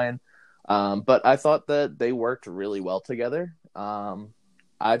young lion, but I thought that they worked really well together.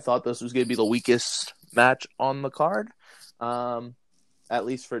 I thought this was going to be the weakest match on the card, at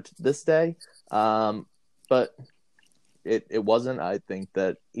least for this day, but it wasn't. I think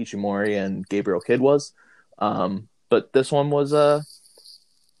that Ishimori and Gabriel Kidd was, but this one was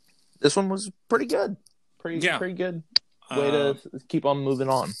pretty good. Pretty good way to keep on moving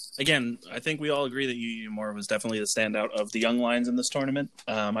on. Again, I think we all agree that Yuya Uemura was definitely the standout of the young lions in this tournament.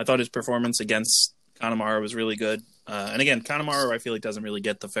 I thought his performance against Kanemaru was really good. And again, Kanemaru, I feel like doesn't really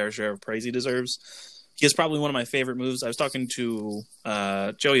get the fair share of praise he deserves. He has probably one of my favorite moves. I was talking to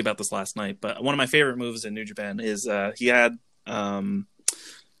Joey about this last night, but one of my favorite moves in New Japan is he had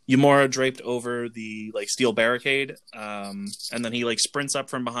Uemura draped over the steel barricade, and then he sprints up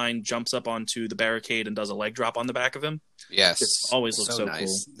from behind, jumps up onto the barricade, and does a leg drop on the back of him. Yes, it always looks so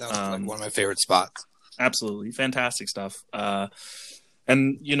nice. Cool. That was one of my favorite spots. Absolutely fantastic stuff.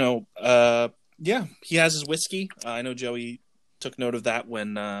 And yeah, he has his whiskey. I know Joey took note of that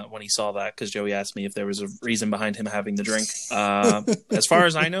when he saw that, because Joey asked me if there was a reason behind him having the drink. As far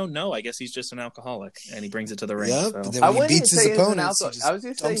as I know, no. I guess he's just an alcoholic, and he brings it to the ring. Yep, so. but then when he beats his opponents, he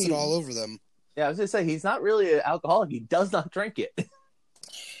just dumps it all over them. Yeah, I was going to say, he's not really an alcoholic. He does not drink it.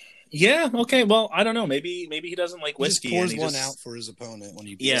 Yeah, okay, well, I don't know. Maybe he doesn't like whiskey. He just pours one out for his opponent when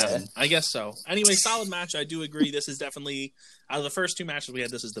he beats him. I guess so. Anyway, solid match. I do agree. This is definitely, out of the first two matches we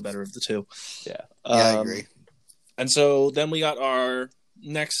had, this is the better of the two. Yeah, I agree. And so then we got our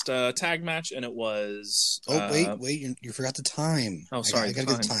next tag match, and it was... wait, you forgot the time. Oh, sorry. I got to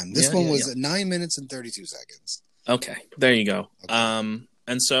get the time. This one was 9 minutes and 32 seconds. Okay, there you go. Okay.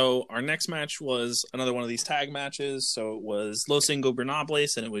 And so our next match was another one of these tag matches. So it was Los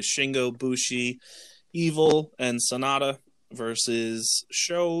Ingobernables, and it was Shingo, Bushi, Evil, and Sonata versus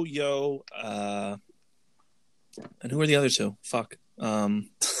Sho, Yo, and who are the other two? Fuck. Oh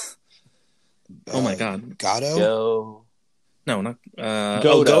my god. Goto? Go. No, not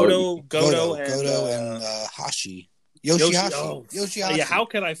Goto. Goto, and Hashi. Yoshihashi. Yoshihashi. Yeah, how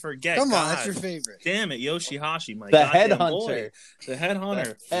could I forget? Come on, that's your favorite. Damn it, Yoshihashi, my the goddamn headhunter. boy. The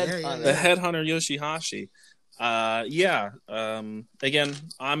headhunter. The headhunter Yoshihashi. Again,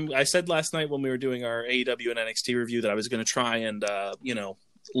 I said last night when we were doing our AEW and NXT review that I was going to try and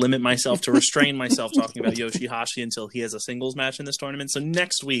limit myself to restrain myself talking about Yoshihashi until he has a singles match in this tournament. So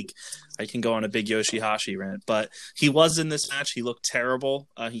next week I can go on a big Yoshihashi rant. But he was in this match. He looked terrible.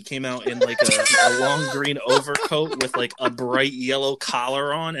 He came out in a long green overcoat with a bright yellow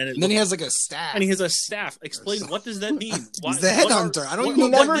collar on, and then he has a staff. And he has a staff. Explain, what does that mean? He's the headhunter. I don't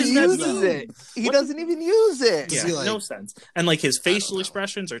even know. He never uses it. He doesn't even use it. Yeah, no sense. And his facial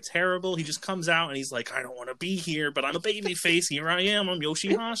expressions are terrible. He just comes out and he's like, I don't want to be here, but I'm a baby face. Here I am. I'm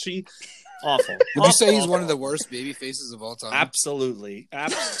Yoshihashi. Awful. Would you say he's one of the worst baby faces of all time? Absolutely.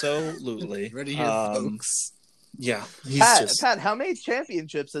 Ready here, folks. Yeah, he's Pat, how many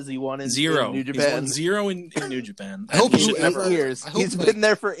championships has he won in New Japan? He's won 0 in New Japan. I hope He's been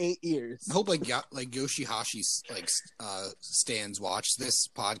there for 8 years. I hope Yoshihashi's stands watch this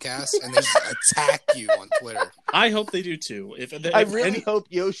podcast and they just attack you on Twitter. I hope they do too. I really hope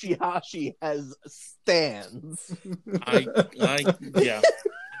Yoshihashi has stands. Yeah.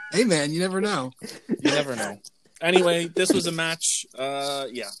 Hey man, you never know. You never know. Anyway, this was a match.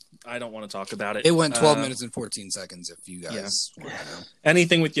 I don't want to talk about it. It went 12 minutes and 14 seconds. If you guys want to know.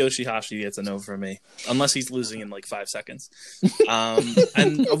 Anything with Yoshihashi, it's a no for me, unless he's losing in like 5 seconds.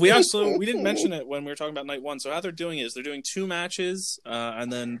 And we didn't mention it when we were talking about night one. So how they're doing it is they're doing 2 matches,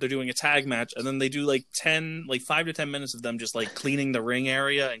 and then they're doing a tag match, and then they do like 5 to 10 minutes of them just like cleaning the ring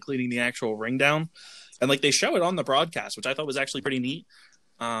area and cleaning the actual ring down, and like they show it on the broadcast, which I thought was actually pretty neat.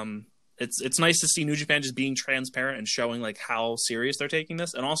 It's nice to see New Japan just being transparent and showing like how serious they're taking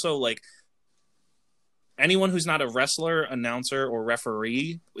this, and also like anyone who's not a wrestler, announcer, or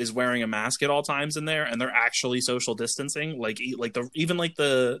referee is wearing a mask at all times in there, and they're actually social distancing. Even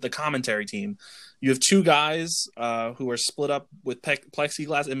the commentary team, you have 2 guys who are split up with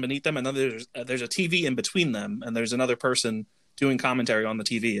plexiglass in beneath them, and then there's a TV in between them, and there's another person doing commentary on the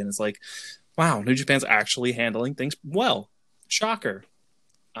TV, and it's like, wow, New Japan's actually handling things well. Shocker.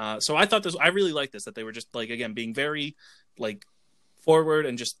 So I really like this, that they were just like, again, being very like forward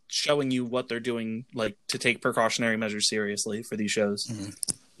and just showing you what they're doing, like to take precautionary measures seriously for these shows.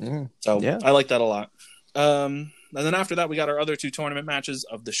 Mm-hmm. Mm-hmm. So yeah. I like that a lot. And then after that, we got our other 2 tournament matches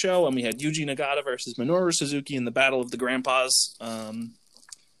of the show, and we had Yuji Nagata versus Minoru Suzuki in the Battle of the Grandpas.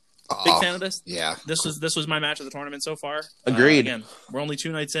 Big fan of this. Yeah. This was my match of the tournament so far. Agreed. Again, we're only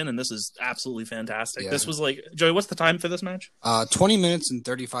 2 nights in, and this is absolutely fantastic. Yeah. This was like, Joey, what's the time for this match? 20 minutes and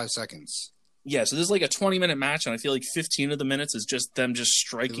 35 seconds. Yeah, so this is like a 20-minute match, and I feel like 15 of the minutes is just them just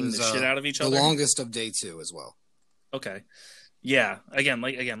striking the shit out of each other. The longest of day 2 as well. Okay. Yeah. Again,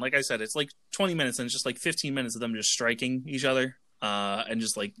 like I said, it's like 20 minutes, and it's just like 15 minutes of them just striking each other. And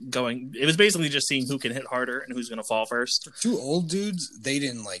just like going, it was basically just seeing who can hit harder and who's going to fall first. 2 old dudes, they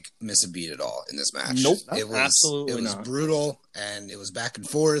didn't like miss a beat at all in this match. Nope, absolutely it was not. Brutal, and it was back and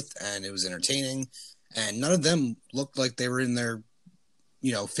forth, and it was entertaining, and none of them looked like they were in their,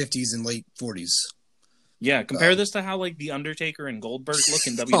 50s and late 40s. Yeah, compare this to how like the Undertaker and Goldberg look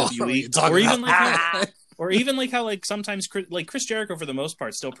in WWE, or even like how like sometimes Chris Jericho for the most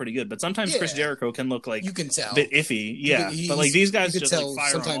part still pretty good, but sometimes Chris Jericho can look like you can tell a bit iffy. Yeah, but like these guys just tell, like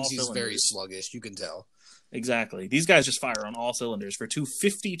fire sometimes on all he's cylinders. Very sluggish. You can tell. Exactly, these guys just fire on all cylinders for 2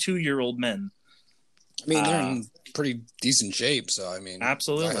 52-year-old men. I mean, they're in pretty decent shape, so I mean,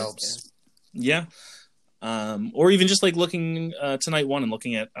 absolutely that helps. Yeah. Or even just like looking to night 1 and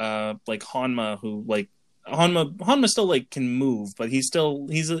looking at like Honma, who like Honma still like can move, but he's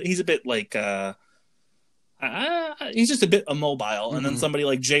a bit like he's just a bit immobile. Mm-hmm. And then somebody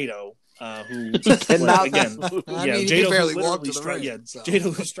like Jado, who again, Jado barely walk to the ring.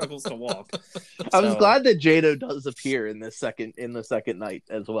 Jado who struggles to walk. I was glad that Jado does appear in the second night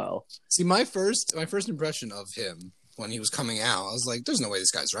as well. See, my first impression of him when he was coming out, I was like, "There's no way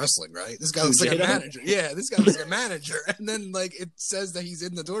this guy's wrestling, right? This guy looks like a manager." Yeah, this guy looks like a manager. And then like it says that he's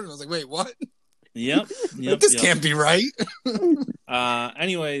in the tournament. I was like, "Wait, what?" Yep. This can't be right.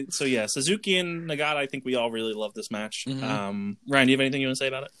 Anyway, so yeah, Suzuki and Nagata, I think we all really love this match. Mm-hmm. Ryan, do you have anything you want to say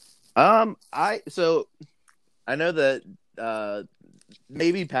about it? I know that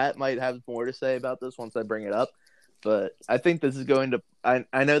maybe Pat might have more to say about this once I bring it up, but I think this is going to.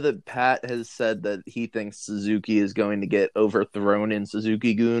 I know that Pat has said that he thinks Suzuki is going to get overthrown in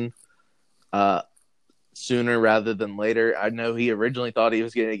Suzuki-gun sooner rather than later. I know he originally thought he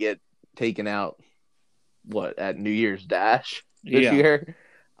was going to get taken out at New Year's Dash this year.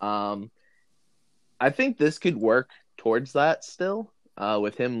 I think this could work towards that still,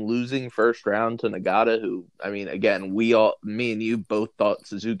 with him losing first round to Nagata, who, I mean, again, me and you both thought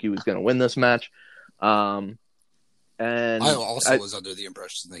Suzuki was going to win this match. And I also was under the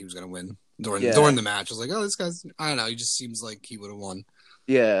impression that he was going to win during the match. I was like, oh, this guy's, I don't know, he just seems like he would have won.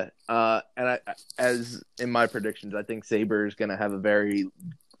 Yeah. And as in my predictions, I think Sabre is going to have a very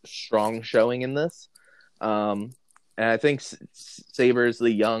strong showing in this. And I think Sabre is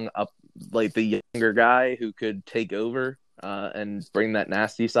the younger guy who could take over and bring that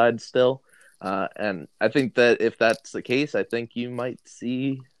nasty side still. And I think that if that's the case, I think you might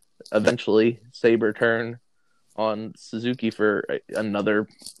see eventually Sabre turn on Suzuki for another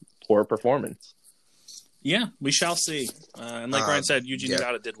poor performance. Yeah, we shall see. And like Ryan said, Yuji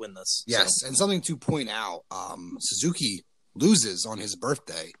Nagata did win this. Yes, and something to point out, Suzuki loses on his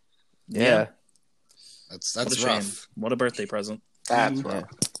birthday. Yeah. That's rough. What a birthday present. That's rough.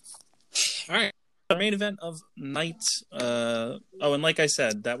 All right. our main event of night. And like I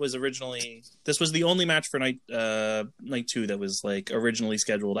said, this was the only match for night 2 that was like originally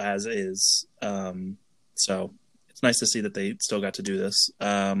scheduled as is. So it's nice to see that they still got to do this.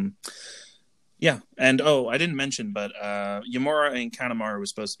 Yeah, and I didn't mention, but Yamura and Kanemaru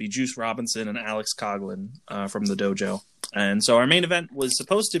was supposed to be Juice Robinson and Alex Coughlin from the dojo. And so our main event was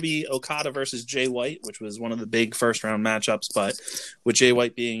supposed to be Okada versus Jay White, which was one of the big first-round matchups, but with Jay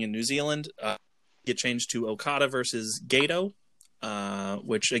White being in New Zealand, get changed to Okada versus Gato,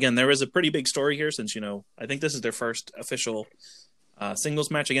 which, again, there is a pretty big story here since, I think this is their first official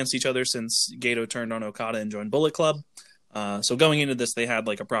singles match against each other since Gato turned on Okada and joined Bullet Club. So going into this, they had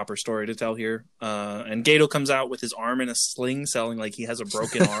like a proper story to tell here. And Gato comes out with his arm in a sling, selling like he has a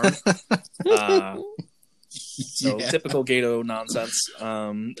broken arm. Typical Gato nonsense.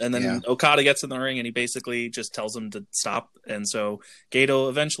 And then Okada gets in the ring and he basically just tells him to stop. And so Gato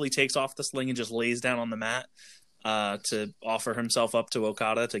eventually takes off the sling and just lays down on the mat to offer himself up to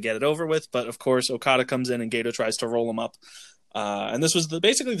Okada to get it over with. But of course, Okada comes in and Gato tries to roll him up. And this was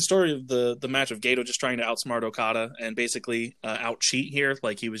basically the story of the match of Gato just trying to outsmart Okada and basically out cheat here.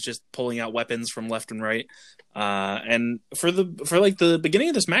 Like he was just pulling out weapons from left and right. And for the beginning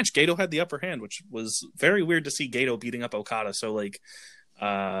of this match, Gato had the upper hand, which was very weird to see Gato beating up Okada so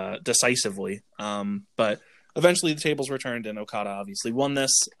decisively. But eventually the tables were turned and Okada obviously won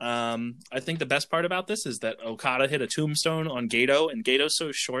this. I think the best part about this is that Okada hit a tombstone on Gato, and Gato's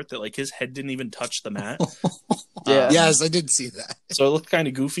so short that like his head didn't even touch the mat. Yes, I did see that. So it looked kind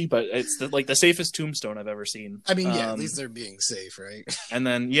of goofy, but it's the safest tombstone I've ever seen. I mean, at least they're being safe, right? And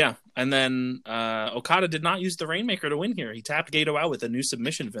then Okada did not use the Rainmaker to win here. He tapped Gato out with a new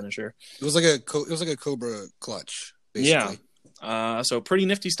submission finisher. It was like a Cobra clutch, basically. Yeah. So pretty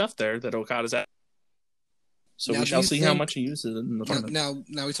nifty stuff there that Okada's at. So we shall see how much he uses in the tournament.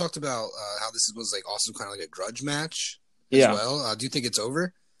 Now we talked about how this was like also kind of like a grudge match as well. Do you think it's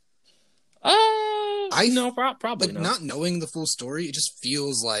over? Probably but not knowing the full story, it just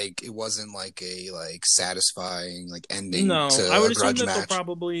feels like it wasn't like a satisfying ending. No, to I would a grudge assume that match.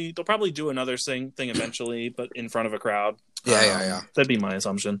 they'll probably do another thing eventually, but in front of a crowd. Yeah. That'd be my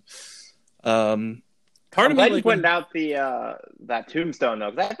assumption. I'm glad you pointed out the that tombstone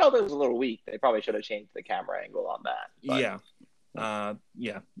though, because I felt it was a little weak. They probably should have changed the camera angle on that. But...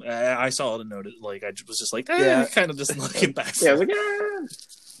 Yeah. I saw it and noted. Like I was just like, kind of just looking back. I was like,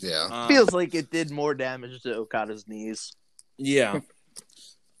 Yeah. Feels like it did more damage to Okada's knees. Yeah.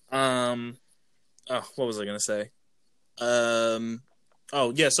 What was I gonna say? So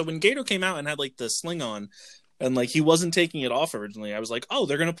when Gato came out and had like the sling on and like he wasn't taking it off originally, I was like,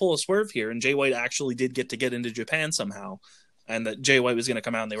 they're gonna pull a swerve here, and Jay White actually did get into Japan somehow. And that Jay White was going to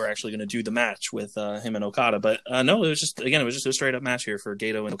come out and they were actually going to do the match with him and Okada. But no, it was just a straight up match here for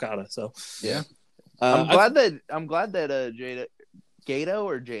Gato and Okada. So yeah, I'm glad that Gato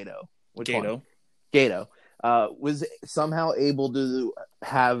or Jado? Which Gato. One? Gato was somehow able to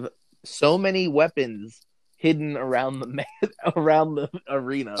have so many weapons hidden around the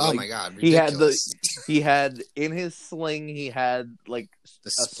arena. Oh my god! Ridiculous. He had in his sling. He had like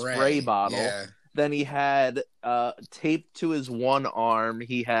the spray bottle. Yeah. Then he had taped to his one arm.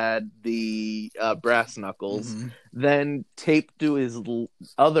 He had the brass knuckles. Mm-hmm. Then taped to his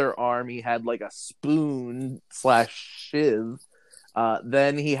other arm, he had like a spoon / shiv.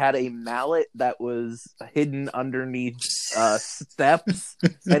 Then he had a mallet that was hidden underneath steps,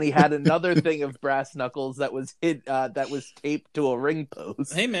 and he had another thing of brass knuckles that was taped to a ring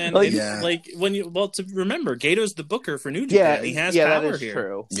post. Hey man, to remember, Gato's the booker for New Japan. He has power that is here.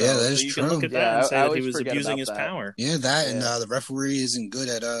 True. So, that is you true. Can look at that and say that he was abusing his power. Yeah, and the referee isn't good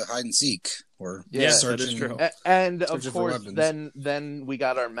at hide and seek or searching. That is true. And of course, then we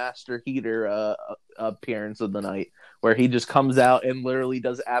got our Master Heater appearance of the night, where he just comes out and literally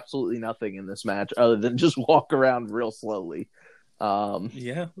does absolutely nothing in this match other than just walk around real slowly. I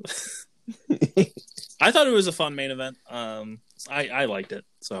thought it was a fun main event. I liked it.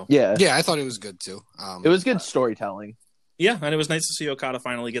 So yeah, I thought it was good too. It was good storytelling. Yeah, and it was nice to see Okada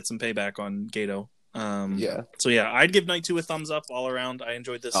finally get some payback on Gato. So I'd give Night 2 a thumbs up all around. I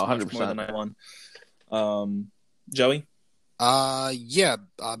enjoyed this much more than Night 1. Joey?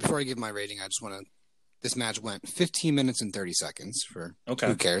 Before I give my rating, I just want to. This match went 15 minutes and 30 seconds for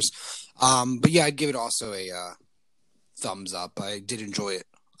who cares. But yeah, I'd give it also a thumbs up. I did enjoy it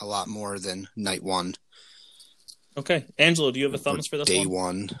a lot more than Night 1. Okay. Angelo, do you have a thumbs for this Day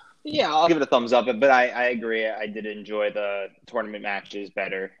one? Yeah, I'll give it a thumbs up. But I agree. I did enjoy the tournament matches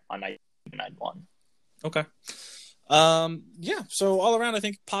better on Night 1. Okay. Yeah. So all around, I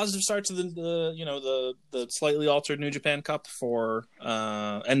think positive start to the slightly altered New Japan Cup for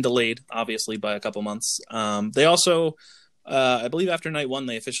and delayed obviously by a couple months. They also, I believe after night one,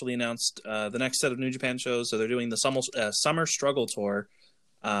 they officially announced the next set of New Japan shows. So they're doing the Summer Struggle Tour,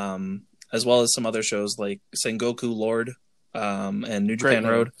 as well as some other shows like Sengoku Lord, and New Japan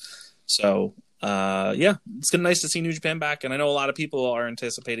Road. So. Yeah, it's nice to see New Japan back, and I know a lot of people are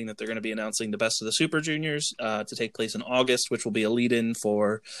anticipating that they're going to be announcing the Best of the Super Juniors to take place in August, which will be a lead-in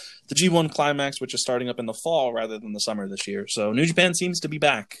for the G1 Climax, which is starting up in the fall rather than the summer this year. So New Japan seems to be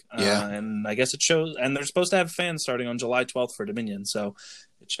back, and I guess it shows. And they're supposed to have fans starting on July 12th for Dominion, so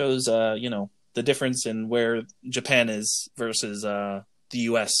it shows, the difference in where Japan is versus the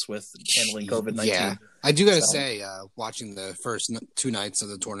U.S. with handling COVID-19. Yeah, I do gotta say, watching the first 2 nights of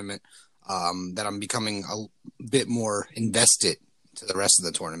the tournament. That I'm becoming a bit more invested to the rest of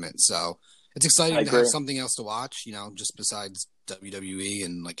the tournament. So it's exciting to have something else to watch, just besides WWE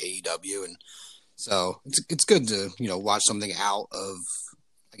and like AEW. And so it's good to, watch something out of,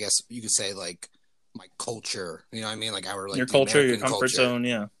 I guess you could say, like my culture, you know what I mean? Like your culture, American your comfort zone.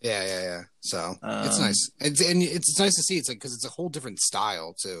 Yeah. So it's nice. It's nice to see. It's like, cause it's a whole different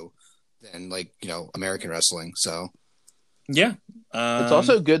style too than like, American wrestling. So. Yeah. It's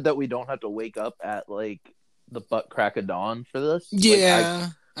also good that we don't have to wake up at like the butt crack of dawn for this. Yeah.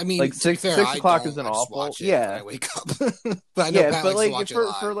 I mean, like 6 o'clock isn't awful. Yeah. I wake up. But I know Pat likes to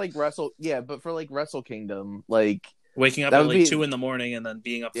watch for like Wrestle Kingdom, like waking up at like 2 a.m. and then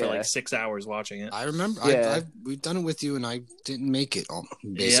being up for like 6 hours watching it. I remember. We've done it with you, and I didn't make it.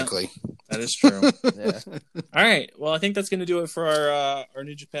 Basically, that is true. All right. Well, I think that's going to do it for our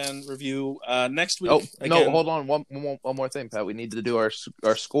New Japan review. Next week. No, hold on. One more thing, Pat. We need to do our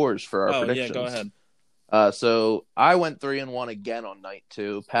scores for our predictions. Yeah, go ahead. So I went 3-1 again on night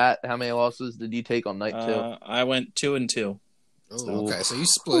 2. Pat, how many losses did you take on night 2? I went 2-2. Oh, okay. So you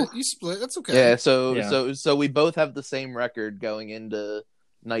split. That's okay. Yeah. So we both have the same record going into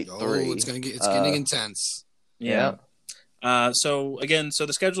night 3. It's getting intense. Yeah. So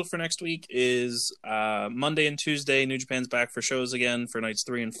the schedule for next week is Monday and Tuesday. New Japan's back for shows again for nights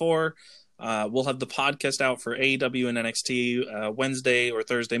 3 and 4. We'll have the podcast out for AEW and NXT Wednesday or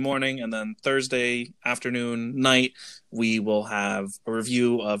Thursday morning, and then Thursday afternoon night we will have a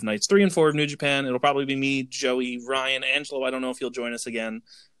review of nights 3 and 4 of New Japan. It'll probably be me, Joey, Ryan, Angelo. I don't know if you'll join us again,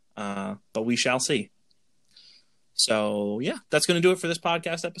 but we shall see. So yeah, that's going to do it for this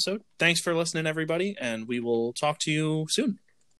podcast episode. Thanks for listening, everybody, and we will talk to you soon.